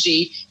good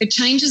energy, it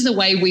changes the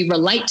way we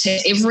relate to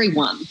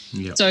everyone.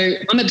 Yep. So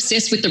I'm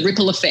obsessed with the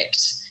ripple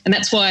effect. And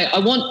that's why I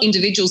want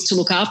individuals to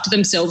look after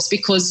themselves,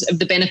 because of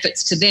the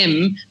benefits to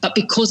them, but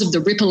because of the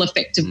ripple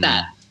effect of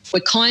that. We're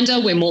kinder,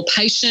 we're more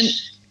patient,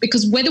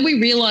 because whether we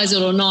realise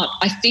it or not,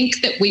 I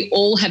think that we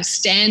all have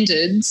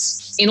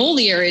standards in all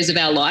the areas of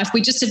our life.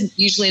 We just have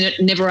usually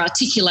never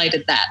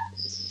articulated that.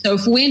 So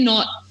if we're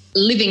not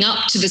living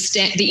up to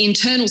the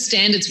internal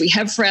standards we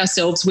have for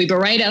ourselves, we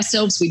berate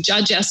ourselves, we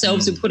judge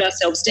ourselves, we put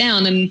ourselves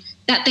down, and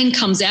that then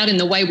comes out in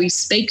the way we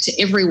speak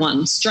to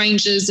everyone,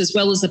 strangers as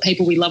well as the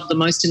people we love the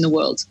most in the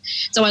world.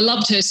 So I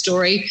loved her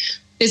story.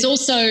 There's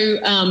also,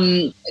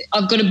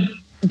 I've got a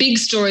big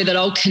story that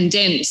I'll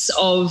condense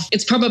of,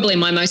 it's probably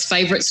my most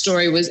favourite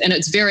story and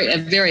it's a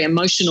very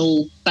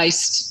emotional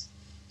based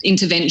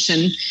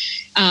intervention.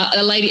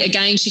 A lady,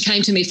 again, she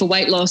came to me for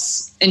weight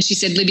loss and she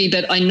said, Libby,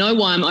 but I know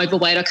why I'm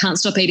overweight. I can't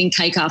stop eating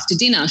cake after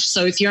dinner.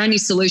 So if your only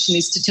solution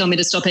is to tell me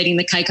to stop eating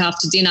the cake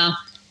after dinner,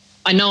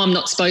 I know I'm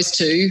not supposed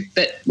to,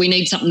 but we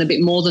need something a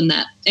bit more than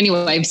that.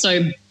 Anyway,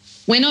 so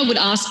when I would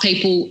ask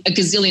people a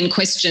gazillion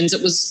questions,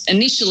 it was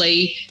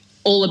initially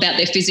all about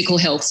their physical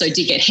health. So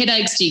do you get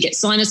headaches? Do you get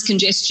sinus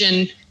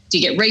congestion? Do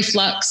you get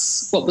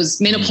reflux? What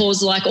was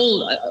menopause like?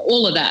 All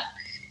of that.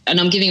 And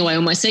I'm giving away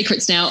all my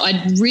secrets now.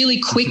 I'd really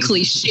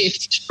quickly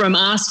shift from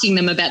asking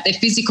them about their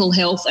physical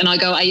health, and I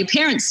go, are your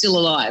parents still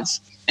alive?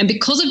 And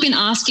because I've been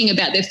asking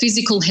about their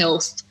physical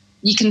health,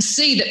 you can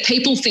see that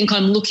people think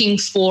I'm looking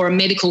for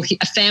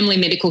a family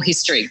medical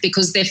history,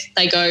 because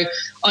they go,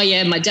 oh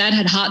yeah, my dad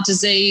had heart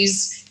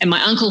disease and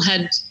my uncle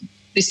had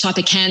this type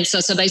of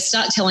cancer. So they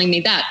start telling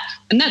me that.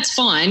 And that's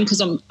fine,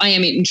 because I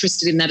am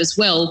interested in that as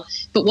well.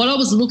 But what I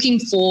was looking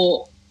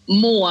for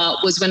more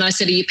was when I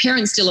said, are your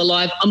parents still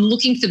alive? I'm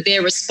looking for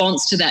their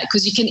response to that,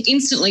 because you can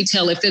instantly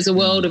tell if there's a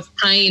world of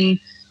pain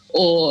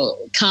or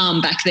calm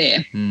back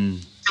there.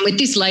 And with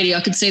this lady, I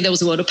could see there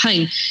was a world of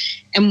pain.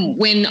 And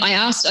when I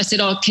asked, I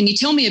said, oh, can you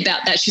tell me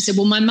about that? She said,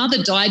 well, my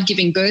mother died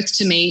giving birth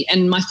to me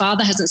and my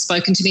father hasn't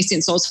spoken to me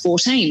since I was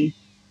 14.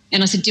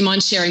 And I said, do you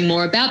mind sharing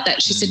more about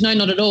that? She said, no,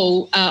 not at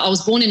all. I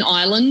was born in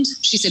Ireland.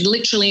 She said,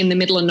 literally in the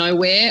middle of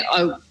nowhere.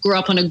 I grew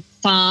up on a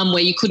farm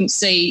where you couldn't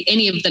see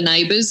any of the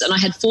neighbours, and I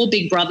had 4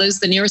 big brothers.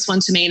 The nearest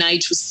one to me in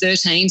age was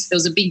 13, so there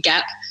was a big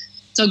gap.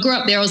 So I grew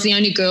up there. I was the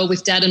only girl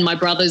with dad and my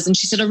brothers, and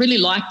she said, I really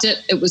liked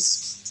it. It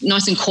was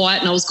nice and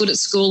quiet, and I was good at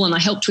school, and I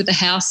helped with the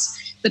house.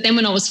 But then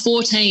when I was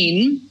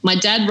 14, my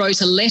dad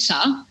wrote a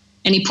letter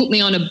and he put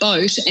me on a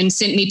boat and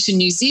sent me to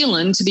New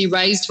Zealand to be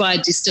raised by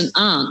a distant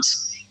aunt.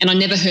 And I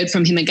never heard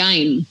from him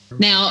again.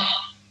 Now,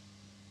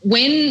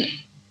 when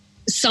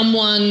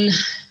someone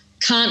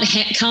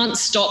can't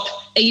stop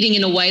eating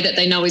in a way that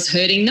they know is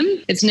hurting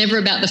them, it's never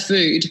about the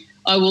food.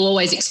 I will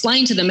always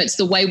explain to them it's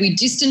the way we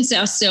distance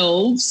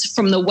ourselves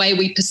from the way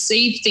we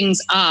perceive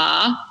things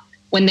are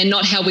when they're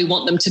not how we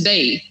want them to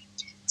be.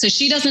 So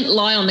she doesn't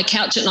lie on the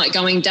couch at night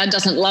going, Dad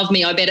doesn't love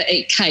me, I better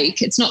eat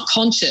cake. It's not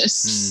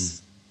conscious.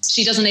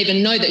 She doesn't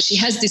even know that she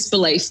has this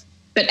belief.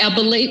 But our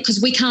belief,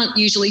 because we can't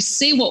usually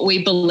see what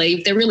we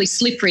believe, they're really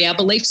slippery. Our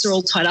beliefs are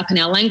all tied up in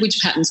our language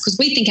patterns because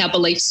we think our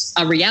beliefs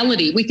are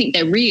reality. We think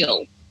they're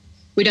real.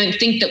 We don't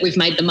think that we've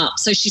made them up.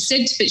 So she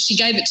said, but she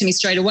gave it to me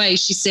straight away.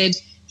 She said,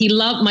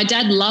 my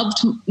dad loved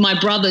my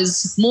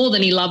brothers more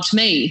than he loved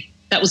me.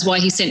 That was why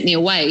he sent me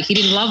away. He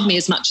didn't love me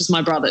as much as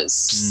my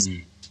brothers.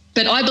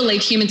 But I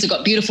believe humans have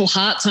got beautiful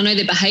hearts. I know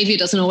their behaviour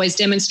doesn't always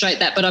demonstrate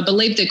that, but I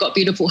believe they've got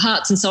beautiful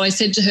hearts. And so I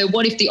said to her,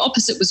 what if the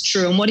opposite was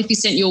true? And what if he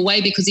sent you away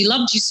because he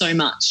loved you so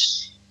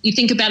much? You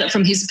think about it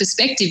from his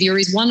perspective. You're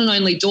his one and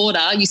only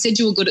daughter. You said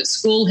you were good at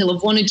school. He'll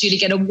have wanted you to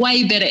get a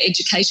way better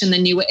education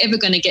than you were ever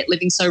going to get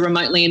living so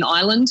remotely in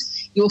Ireland.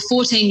 You were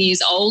 14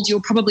 years old. You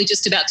were probably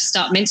just about to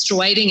start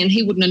menstruating, and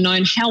he wouldn't have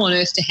known how on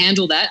earth to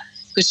handle that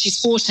because she's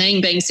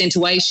 14 being sent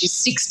away. She's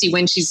 60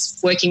 when she's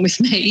working with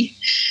me.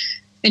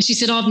 And she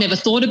said, I've never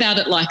thought about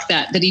it like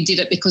that he did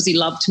it because he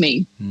loved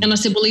me. And I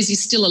said, well, is he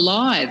still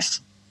alive?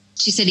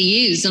 She said,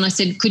 he is. And I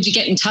said, could you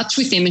get in touch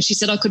with him? And she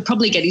said, I could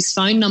probably get his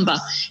phone number.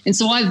 And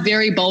so I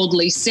very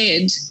boldly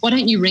said, why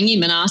don't you ring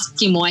him and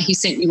ask him why he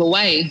sent you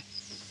away?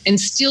 And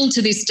still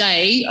to this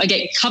day, I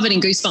get covered in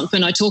goosebumps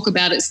when I talk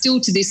about it. Still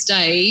to this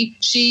day,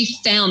 she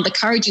found the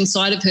courage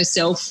inside of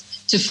herself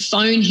to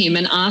phone him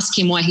and ask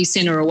him why he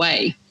sent her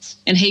away.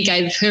 And he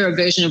gave her a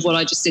version of what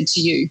I just said to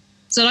you.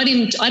 So I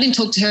didn't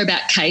talk to her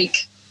about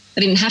cake. I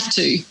didn't have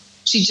to.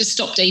 She just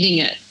stopped eating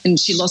it and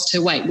she lost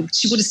her weight.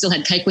 She would have still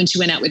had cake when she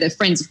went out with her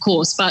friends, of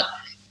course. But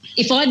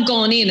if I'd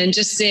gone in and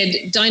just said,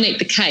 don't eat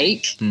the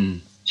cake,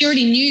 she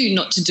already knew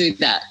not to do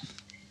that.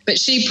 But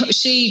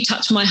she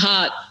touched my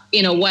heart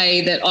in a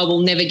way that I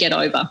will never get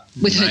over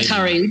with her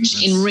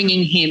courage in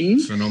ringing him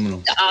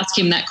to ask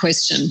him that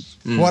question.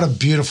 What a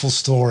beautiful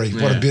story.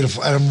 What a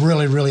beautiful, and I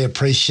really, really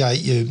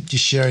appreciate you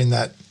just sharing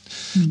that,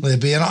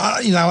 Libby. And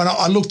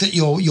I looked at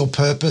your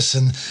purpose,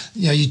 and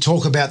you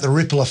talk about the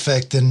ripple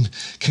effect, and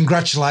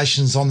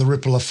congratulations on the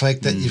ripple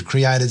effect that you've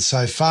created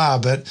so far.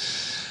 But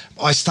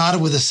I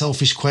started with a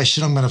selfish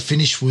question. I'm going to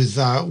finish with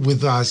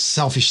a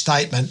selfish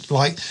statement,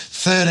 like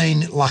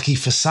 13 lucky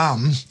for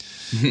some,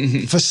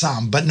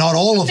 but not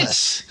all of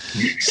us.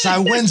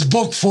 So when's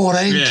book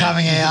 14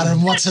 coming out,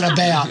 and what's it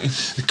about?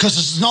 Because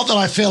it's not that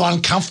I feel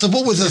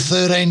uncomfortable with the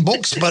 13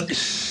 books, but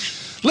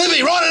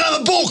Libby, write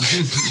another book.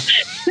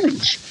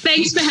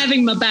 Thanks for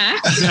having my back.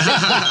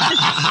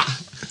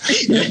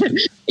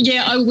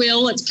 Yeah, I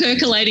will. It's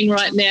percolating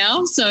right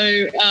now.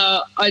 So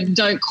I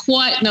don't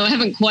quite know. I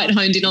haven't quite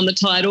honed in on the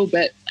title,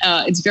 but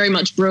it's very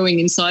much brewing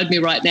inside me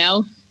right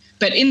now.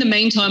 But in the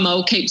meantime,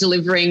 I'll keep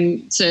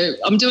delivering. So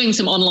I'm doing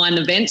some online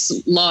events,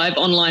 live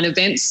online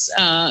events,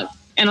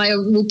 and I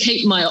will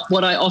keep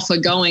what I offer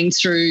going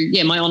through,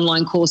 my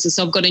online courses.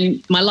 So I've got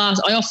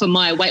I offer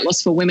my Weight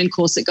Loss for Women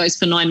course that goes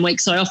for 9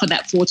 weeks. So I offer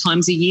that 4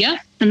 times a year.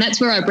 And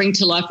that's where I bring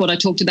to life what I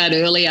talked about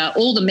earlier,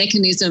 all the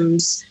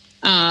mechanisms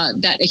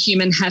that a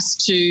human has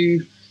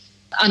to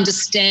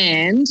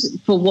understand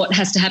for what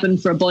has to happen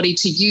for a body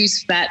to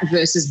use fat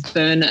versus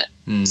burn it.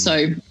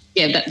 So,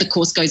 the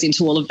course goes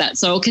into all of that.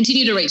 So I'll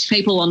continue to reach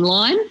people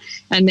online,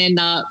 and then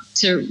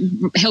to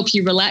help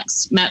you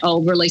relax, Matt,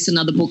 I'll release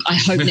another book, I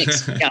hope,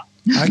 next year.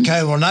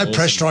 Okay, well, no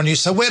pressure on you.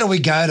 So where do we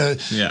go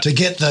to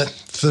get the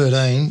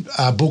 13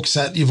 books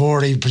that you've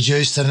already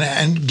produced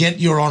and get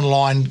your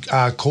online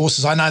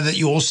courses? I know that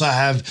you also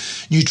have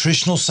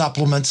nutritional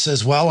supplements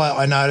as well.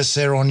 I noticed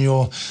there on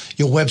your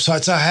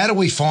website. So how do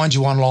we find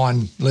you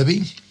online,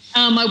 Libby?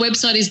 My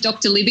website is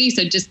Dr. Libby,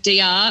 so just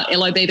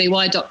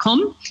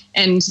drlobby.com,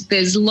 and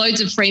there's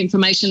loads of free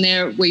information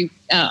there.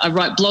 I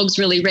write blogs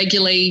really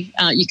regularly.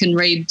 You can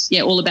read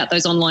all about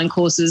those online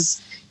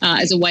courses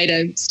as a way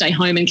to stay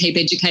home and keep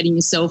educating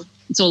yourself.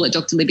 It's all at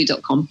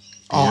drlibby.com.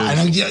 Oh,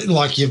 and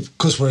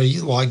because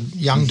we're like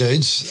young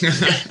dudes,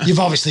 you've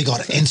obviously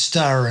got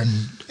Insta and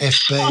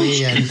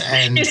FB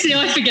and yes,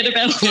 I forget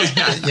about all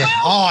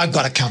that. Oh, I've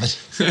got it covered.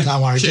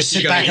 Don't worry, just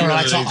sit back and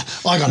relax.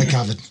 I got it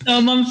covered.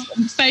 On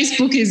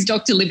Facebook is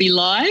Dr. Libby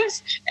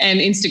Live,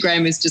 and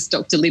Instagram is just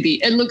Dr. Libby.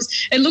 It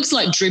looks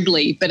like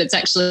dribbly, but it's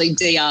actually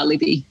Dr.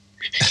 Libby.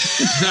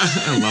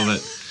 I love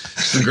it.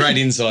 Some great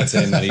insights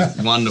there, Matty.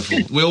 Wonderful.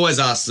 We always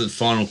ask the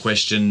final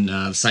question,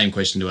 the same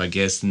question to our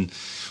guests, and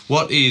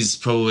what is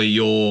probably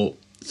your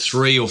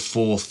 3 or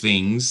 4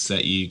 things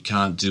that you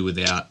can't do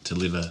without to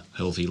live a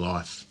healthy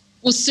life?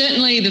 Well,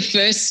 certainly the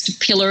first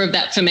pillar of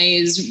that for me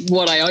is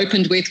what I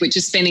opened with, which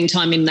is spending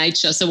time in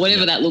nature. So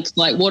whatever that looks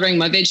like, watering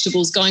my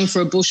vegetables, going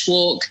for a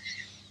bushwalk,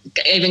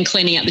 even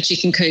cleaning out the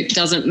chicken coop,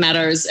 doesn't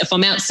matter. If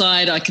I'm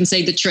outside, I can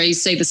see the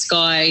trees, see the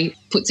sky,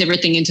 puts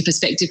everything into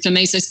perspective for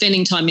me. So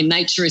spending time in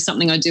nature is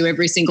something I do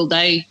every single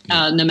day,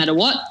 no matter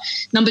what.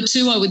 Number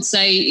 2, I would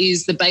say,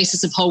 is the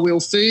basis of whole real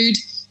food.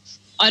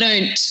 I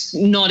don't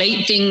not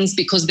eat things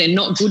because they're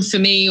not good for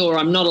me or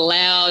I'm not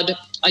allowed.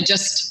 I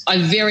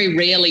very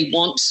rarely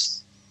want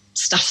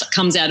stuff that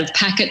comes out of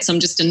packets. I'm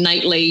just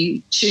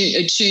innately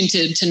attuned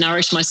to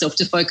nourish myself,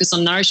 to focus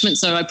on nourishment.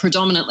 So I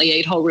predominantly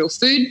eat whole real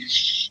food.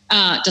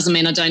 Doesn't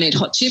mean I don't eat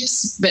hot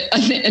chips,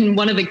 and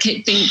one of the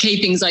key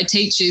things I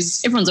teach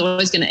is everyone's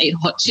always going to eat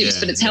hot chips,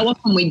 but it's how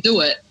often we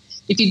do it.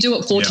 If you do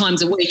it four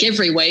times a week,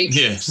 every week,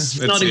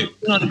 that's not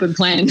a good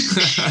plan.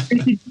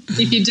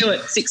 If you do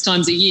it 6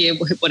 times a year,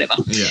 whatever.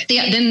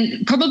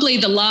 Then probably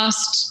the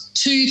last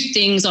 2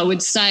 things I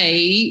would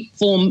say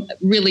form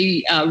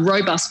really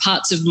robust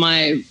parts of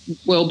my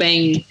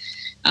wellbeing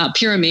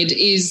pyramid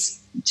is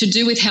to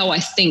do with how I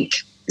think.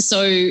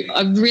 So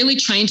I've really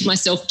trained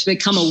myself to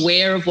become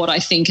aware of what I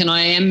think, and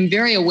I am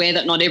very aware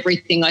that not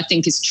everything I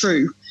think is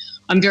true.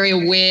 I'm very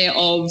aware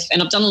of,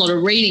 and I've done a lot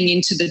of reading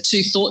into the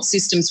 2 thought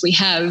systems we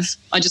have.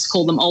 I just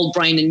call them old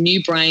brain and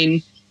new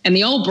brain. And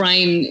the old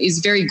brain is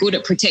very good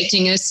at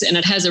protecting us, and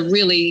it has a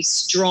really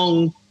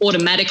strong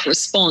automatic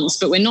response,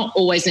 but we're not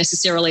always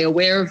necessarily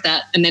aware of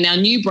that. And then our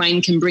new brain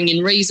can bring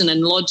in reason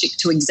and logic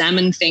to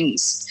examine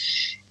things.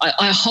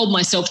 I hold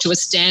myself to a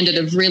standard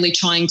of really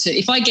trying to,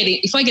 if I get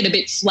a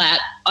bit flat,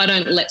 I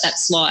don't let that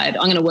slide.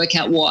 I'm going to work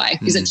out why.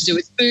 Is it to do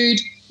with food,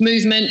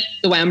 movement,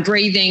 the way I'm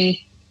breathing?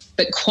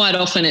 But quite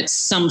often it's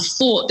some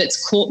thought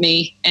that's caught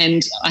me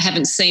and I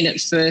haven't seen it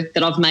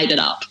that I've made it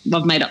up.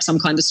 I've made up some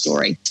kind of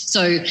story.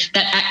 So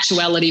that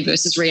actuality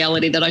versus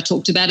reality that I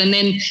talked about. And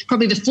then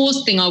probably the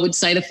 4th thing I would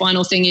say, the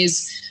final thing,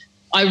 is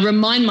I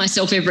remind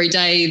myself every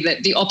day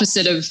that the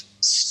opposite of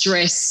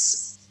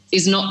stress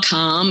is not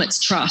calm, it's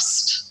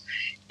trust.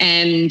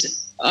 And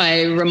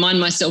I remind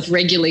myself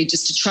regularly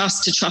just to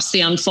trust the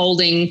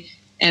unfolding.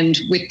 And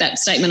with that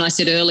statement I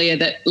said earlier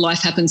that life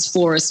happens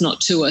for us, not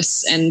to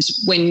us. And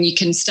when you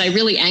can stay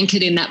really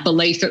anchored in that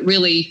belief, it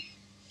really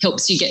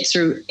helps you get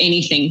through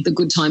anything, the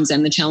good times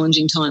and the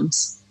challenging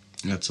times.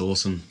 That's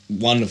awesome.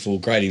 Wonderful.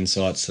 Great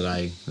insights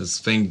today.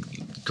 It's been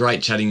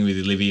great chatting with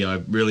you, Libby.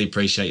 I really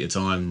appreciate your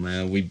time.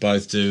 We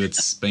both do.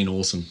 It's been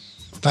awesome.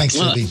 Thanks,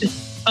 Libby.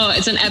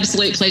 It's an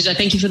absolute pleasure.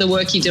 Thank you for the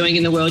work you're doing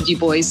in the world, you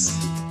boys.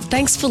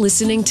 Thanks for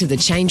listening to the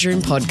Change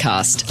Room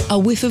podcast, a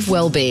whiff of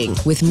wellbeing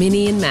with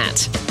Minnie and Matt.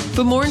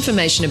 For more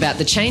information about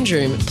the Change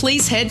Room,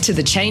 please head to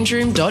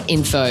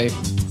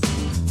thechangeroom.info.